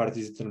the real part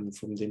is determined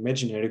from the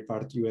imaginary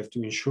part, you have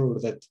to ensure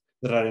that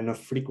there are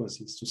enough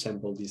frequencies to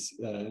sample this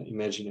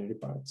imaginary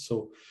part.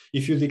 So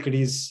if you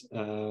decrease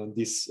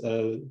this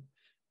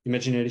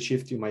imaginary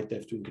shift, you might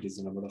have to increase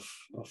the number of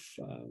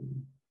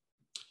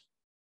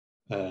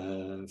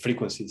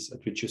frequencies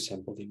at which you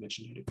sample the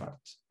imaginary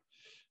part.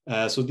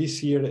 So these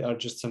here are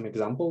just some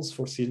examples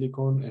for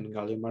silicon and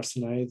gallium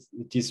arsenide.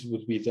 This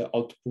would be the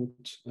output.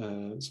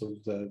 So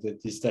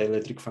this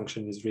dielectric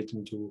function is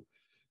written to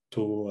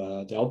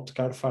the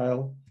outcar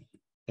file.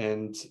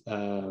 And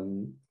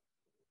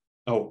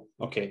oh,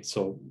 okay.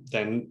 So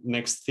then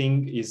next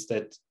thing is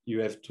that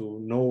you have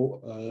to know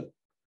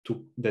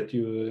that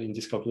in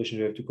this calculation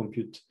you have to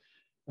compute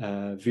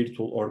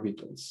virtual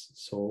orbitals.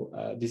 So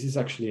this is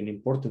actually an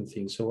important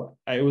thing. So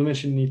I will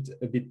mention it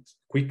a bit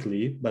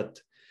quickly,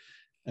 but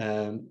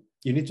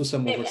you need to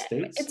sum over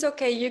states. It's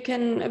okay. You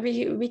can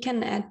we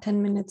can add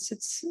 10 minutes.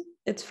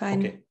 It's fine.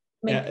 Okay.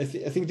 Yeah,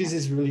 I think this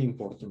is really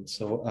important.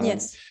 So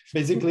yes,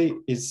 basically,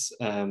 is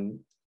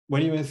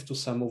when you have to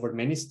sum over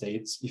many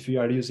states, if you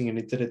are using an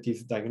iterative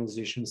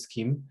diagonalization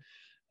scheme,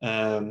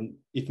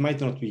 it might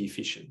not be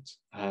efficient.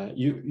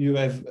 You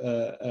have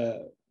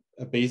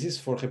a basis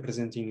for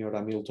representing your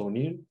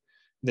Hamiltonian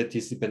that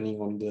is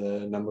depending on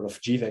the number of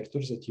G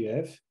vectors that you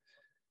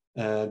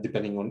have,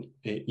 depending on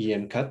E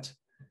and cut.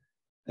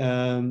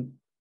 And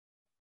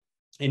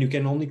you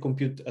can only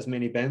compute as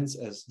many bands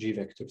as G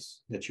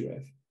vectors that you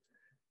have.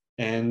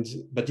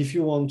 But if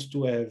you want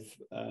to have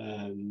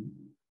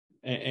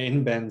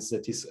n bands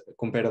that is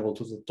comparable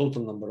to the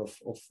total number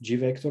of G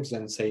vectors,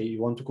 and say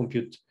you want to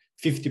compute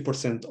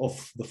 50% of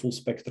the full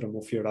spectrum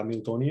of your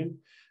Hamiltonian,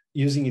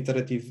 using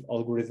iterative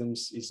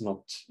algorithms is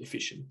not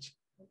efficient.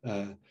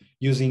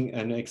 Using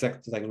an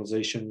exact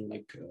diagonalization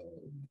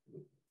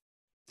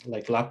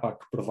like LAPACK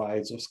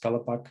provides or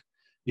ScalaPACK,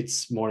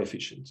 it's more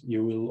efficient.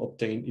 You will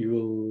end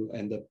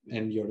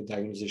your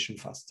diagonalization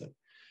faster.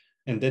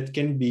 And that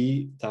can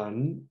be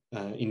done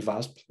in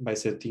VASP by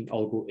setting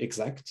algo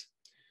exact.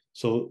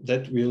 So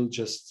that will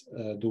just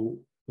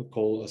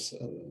call us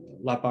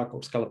LAPACK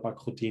or ScalaPACK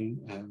routine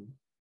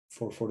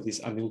for this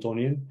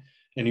Hamiltonian,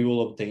 and you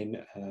will obtain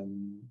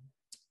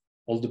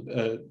all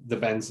the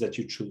bands that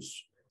you choose.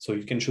 So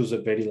you can choose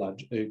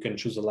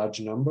a large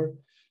number,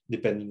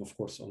 depending, of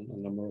course, on the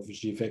number of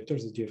G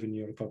vectors that you have in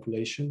your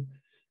calculation,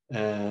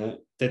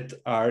 that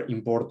are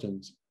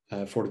important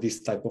for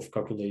this type of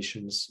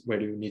calculations where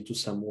you need to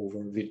sum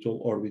over virtual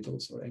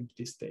orbitals or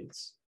empty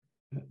states.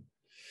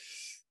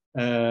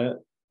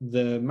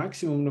 The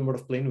maximum number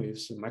of plane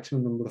waves, the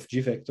maximum number of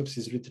G vectors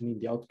is written in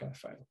the outcar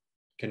file.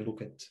 You can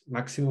look at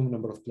maximum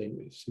number of plane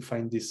waves. You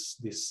find this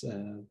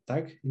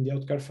tag in the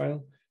outcar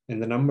file, and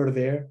the number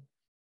there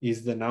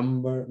is the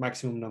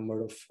maximum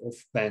number of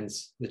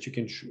bands that you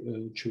can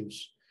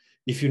choose.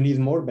 If you need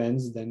more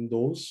bands than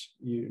those,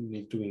 you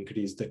need to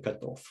increase the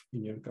cutoff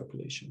in your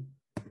calculation.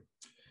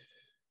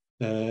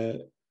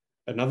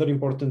 Another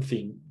important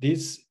thing,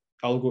 this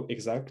algo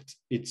exact,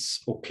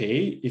 it's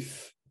okay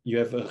if you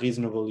have a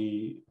reasonable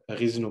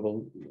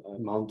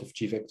amount of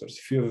G vectors.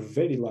 If you have a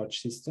very large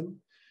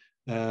system,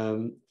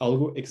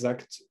 algo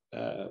exact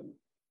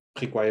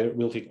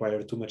will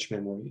require too much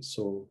memory.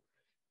 So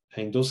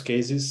in those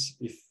cases,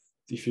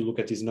 if you look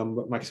at this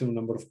maximum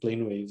number of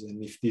plane waves,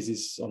 and if this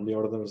is on the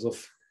orders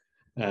of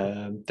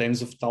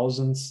tens of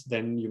thousands,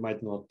 then you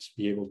might not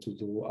be able to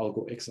do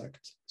algo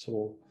exact.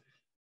 So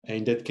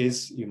in that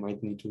case, you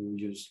might need to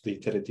use the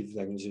iterative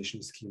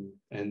diagonalization scheme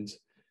and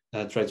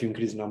try to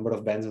increase the number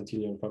of bands until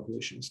your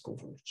calculation is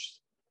converged.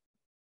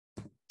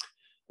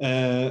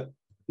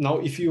 Now,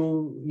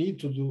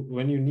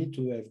 when you need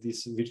to have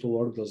these virtual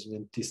orbitals and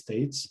empty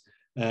states,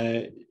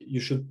 you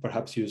should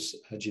perhaps use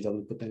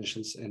GW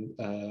potentials, and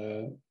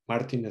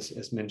Martin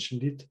has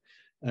mentioned it.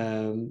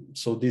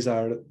 So these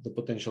are the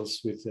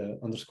potentials with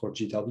underscore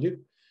GW.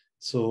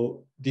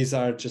 So these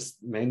are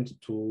just meant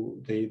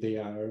to, they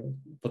are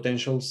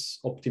potentials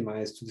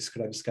optimized to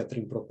describe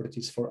scattering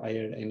properties for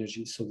higher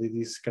energies. So they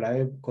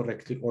describe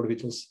correctly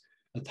orbitals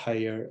at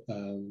higher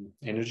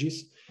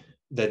energies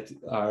that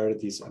are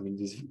these,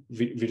 these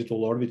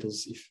virtual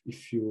orbitals.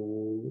 If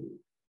you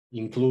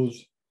include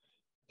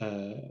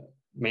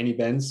many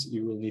bands,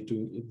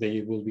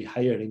 they will be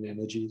higher in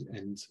energy,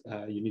 and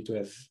you need to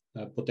have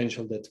a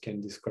potential that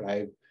can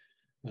describe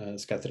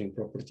scattering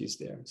properties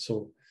there.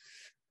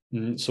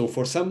 So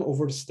for some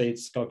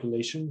overstates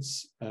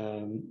calculations,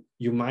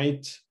 you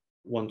might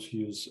want to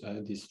use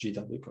these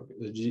GW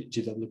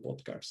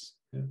podcasts.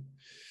 Yeah.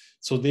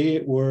 So they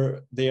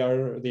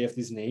have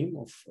this name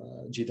of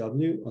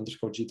GW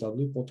underscore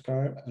GW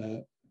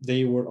podcar.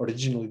 They were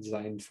originally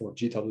designed for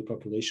GW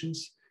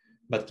calculations,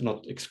 but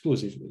not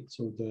exclusively.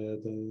 So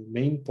the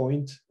main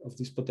point of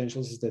these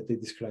potentials is that they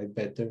describe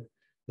better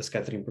the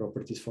scattering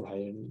properties for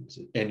higher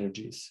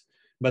energies,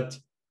 but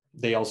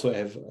they also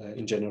have,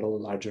 in general,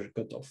 a larger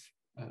cutoff,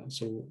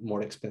 so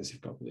more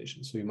expensive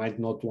calculations. So you might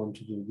not want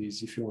to do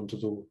this if you want to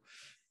do,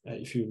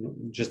 if you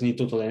just need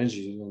total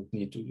energy, you don't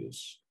need to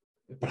use,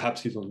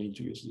 perhaps you don't need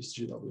to use these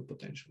GW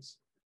potentials.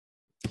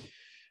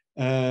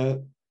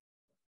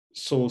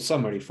 So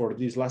summary for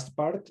this last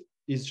part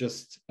is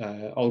just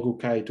algo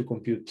chi to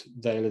compute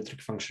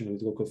dielectric function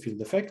with local field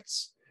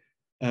effects,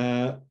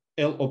 L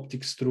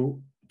optics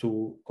true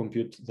to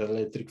compute the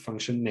dielectric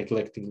function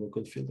neglecting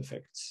local field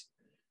effects.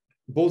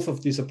 Both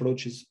of these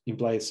approaches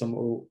imply some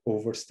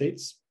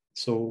overstates,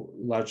 so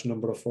large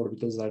number of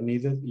orbitals are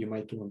needed. You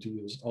might want to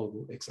use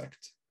algo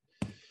exact.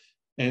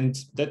 And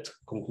that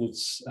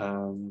concludes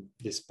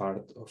this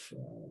part of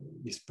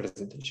this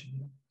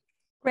presentation.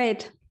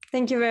 Great,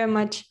 thank you very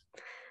much.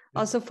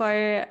 Also for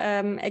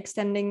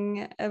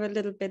extending a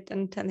little bit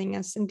and telling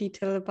us in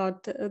detail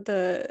about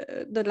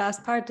the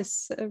last part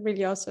is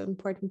really also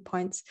important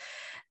points.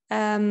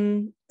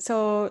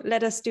 So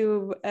let us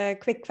do a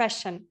quick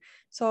question.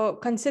 So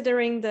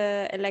considering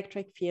the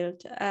electric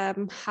field,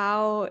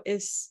 how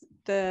is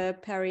the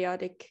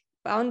periodic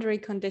boundary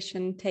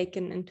condition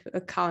taken into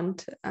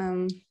account?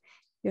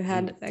 You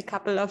had a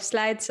couple of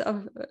slides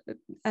of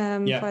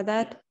for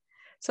that.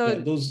 So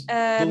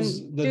yeah,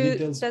 the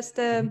details.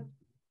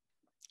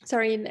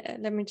 Sorry,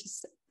 let me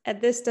just add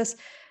this. Do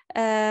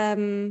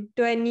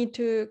I need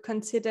to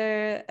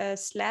consider a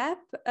slab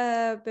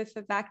with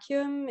a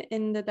vacuum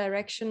in the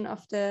direction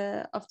of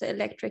the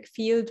electric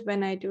field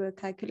when I do a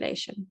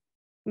calculation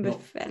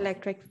with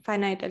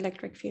finite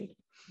electric field?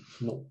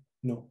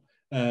 No.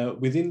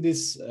 Within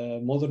this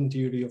modern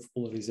theory of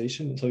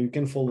polarization, so you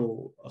can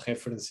follow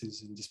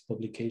references in this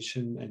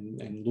publication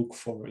and look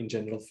for, in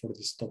general, for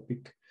this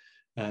topic.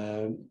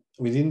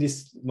 Within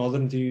this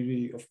modern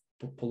theory of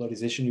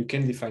polarization, you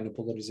can define a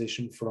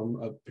polarization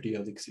from a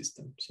periodic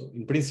system. So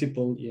in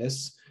principle,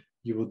 yes,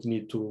 you would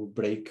need to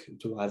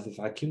add a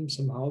vacuum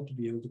somehow to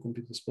be able to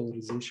compute this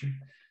polarization.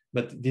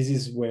 But this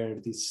is where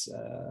this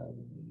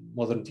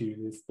modern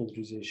theory of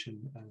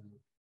polarization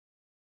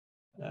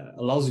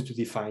allows you to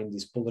define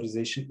this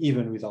polarization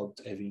even without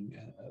having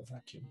a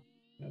vacuum.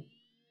 Yeah.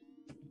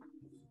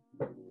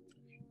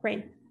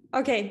 Great.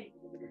 Okay.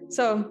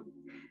 So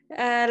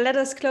let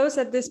us close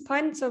at this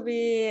point so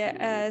we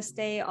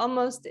stay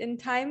almost in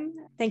time.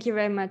 Thank you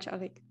very much,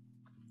 Arik.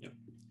 Yeah.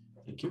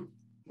 Thank you.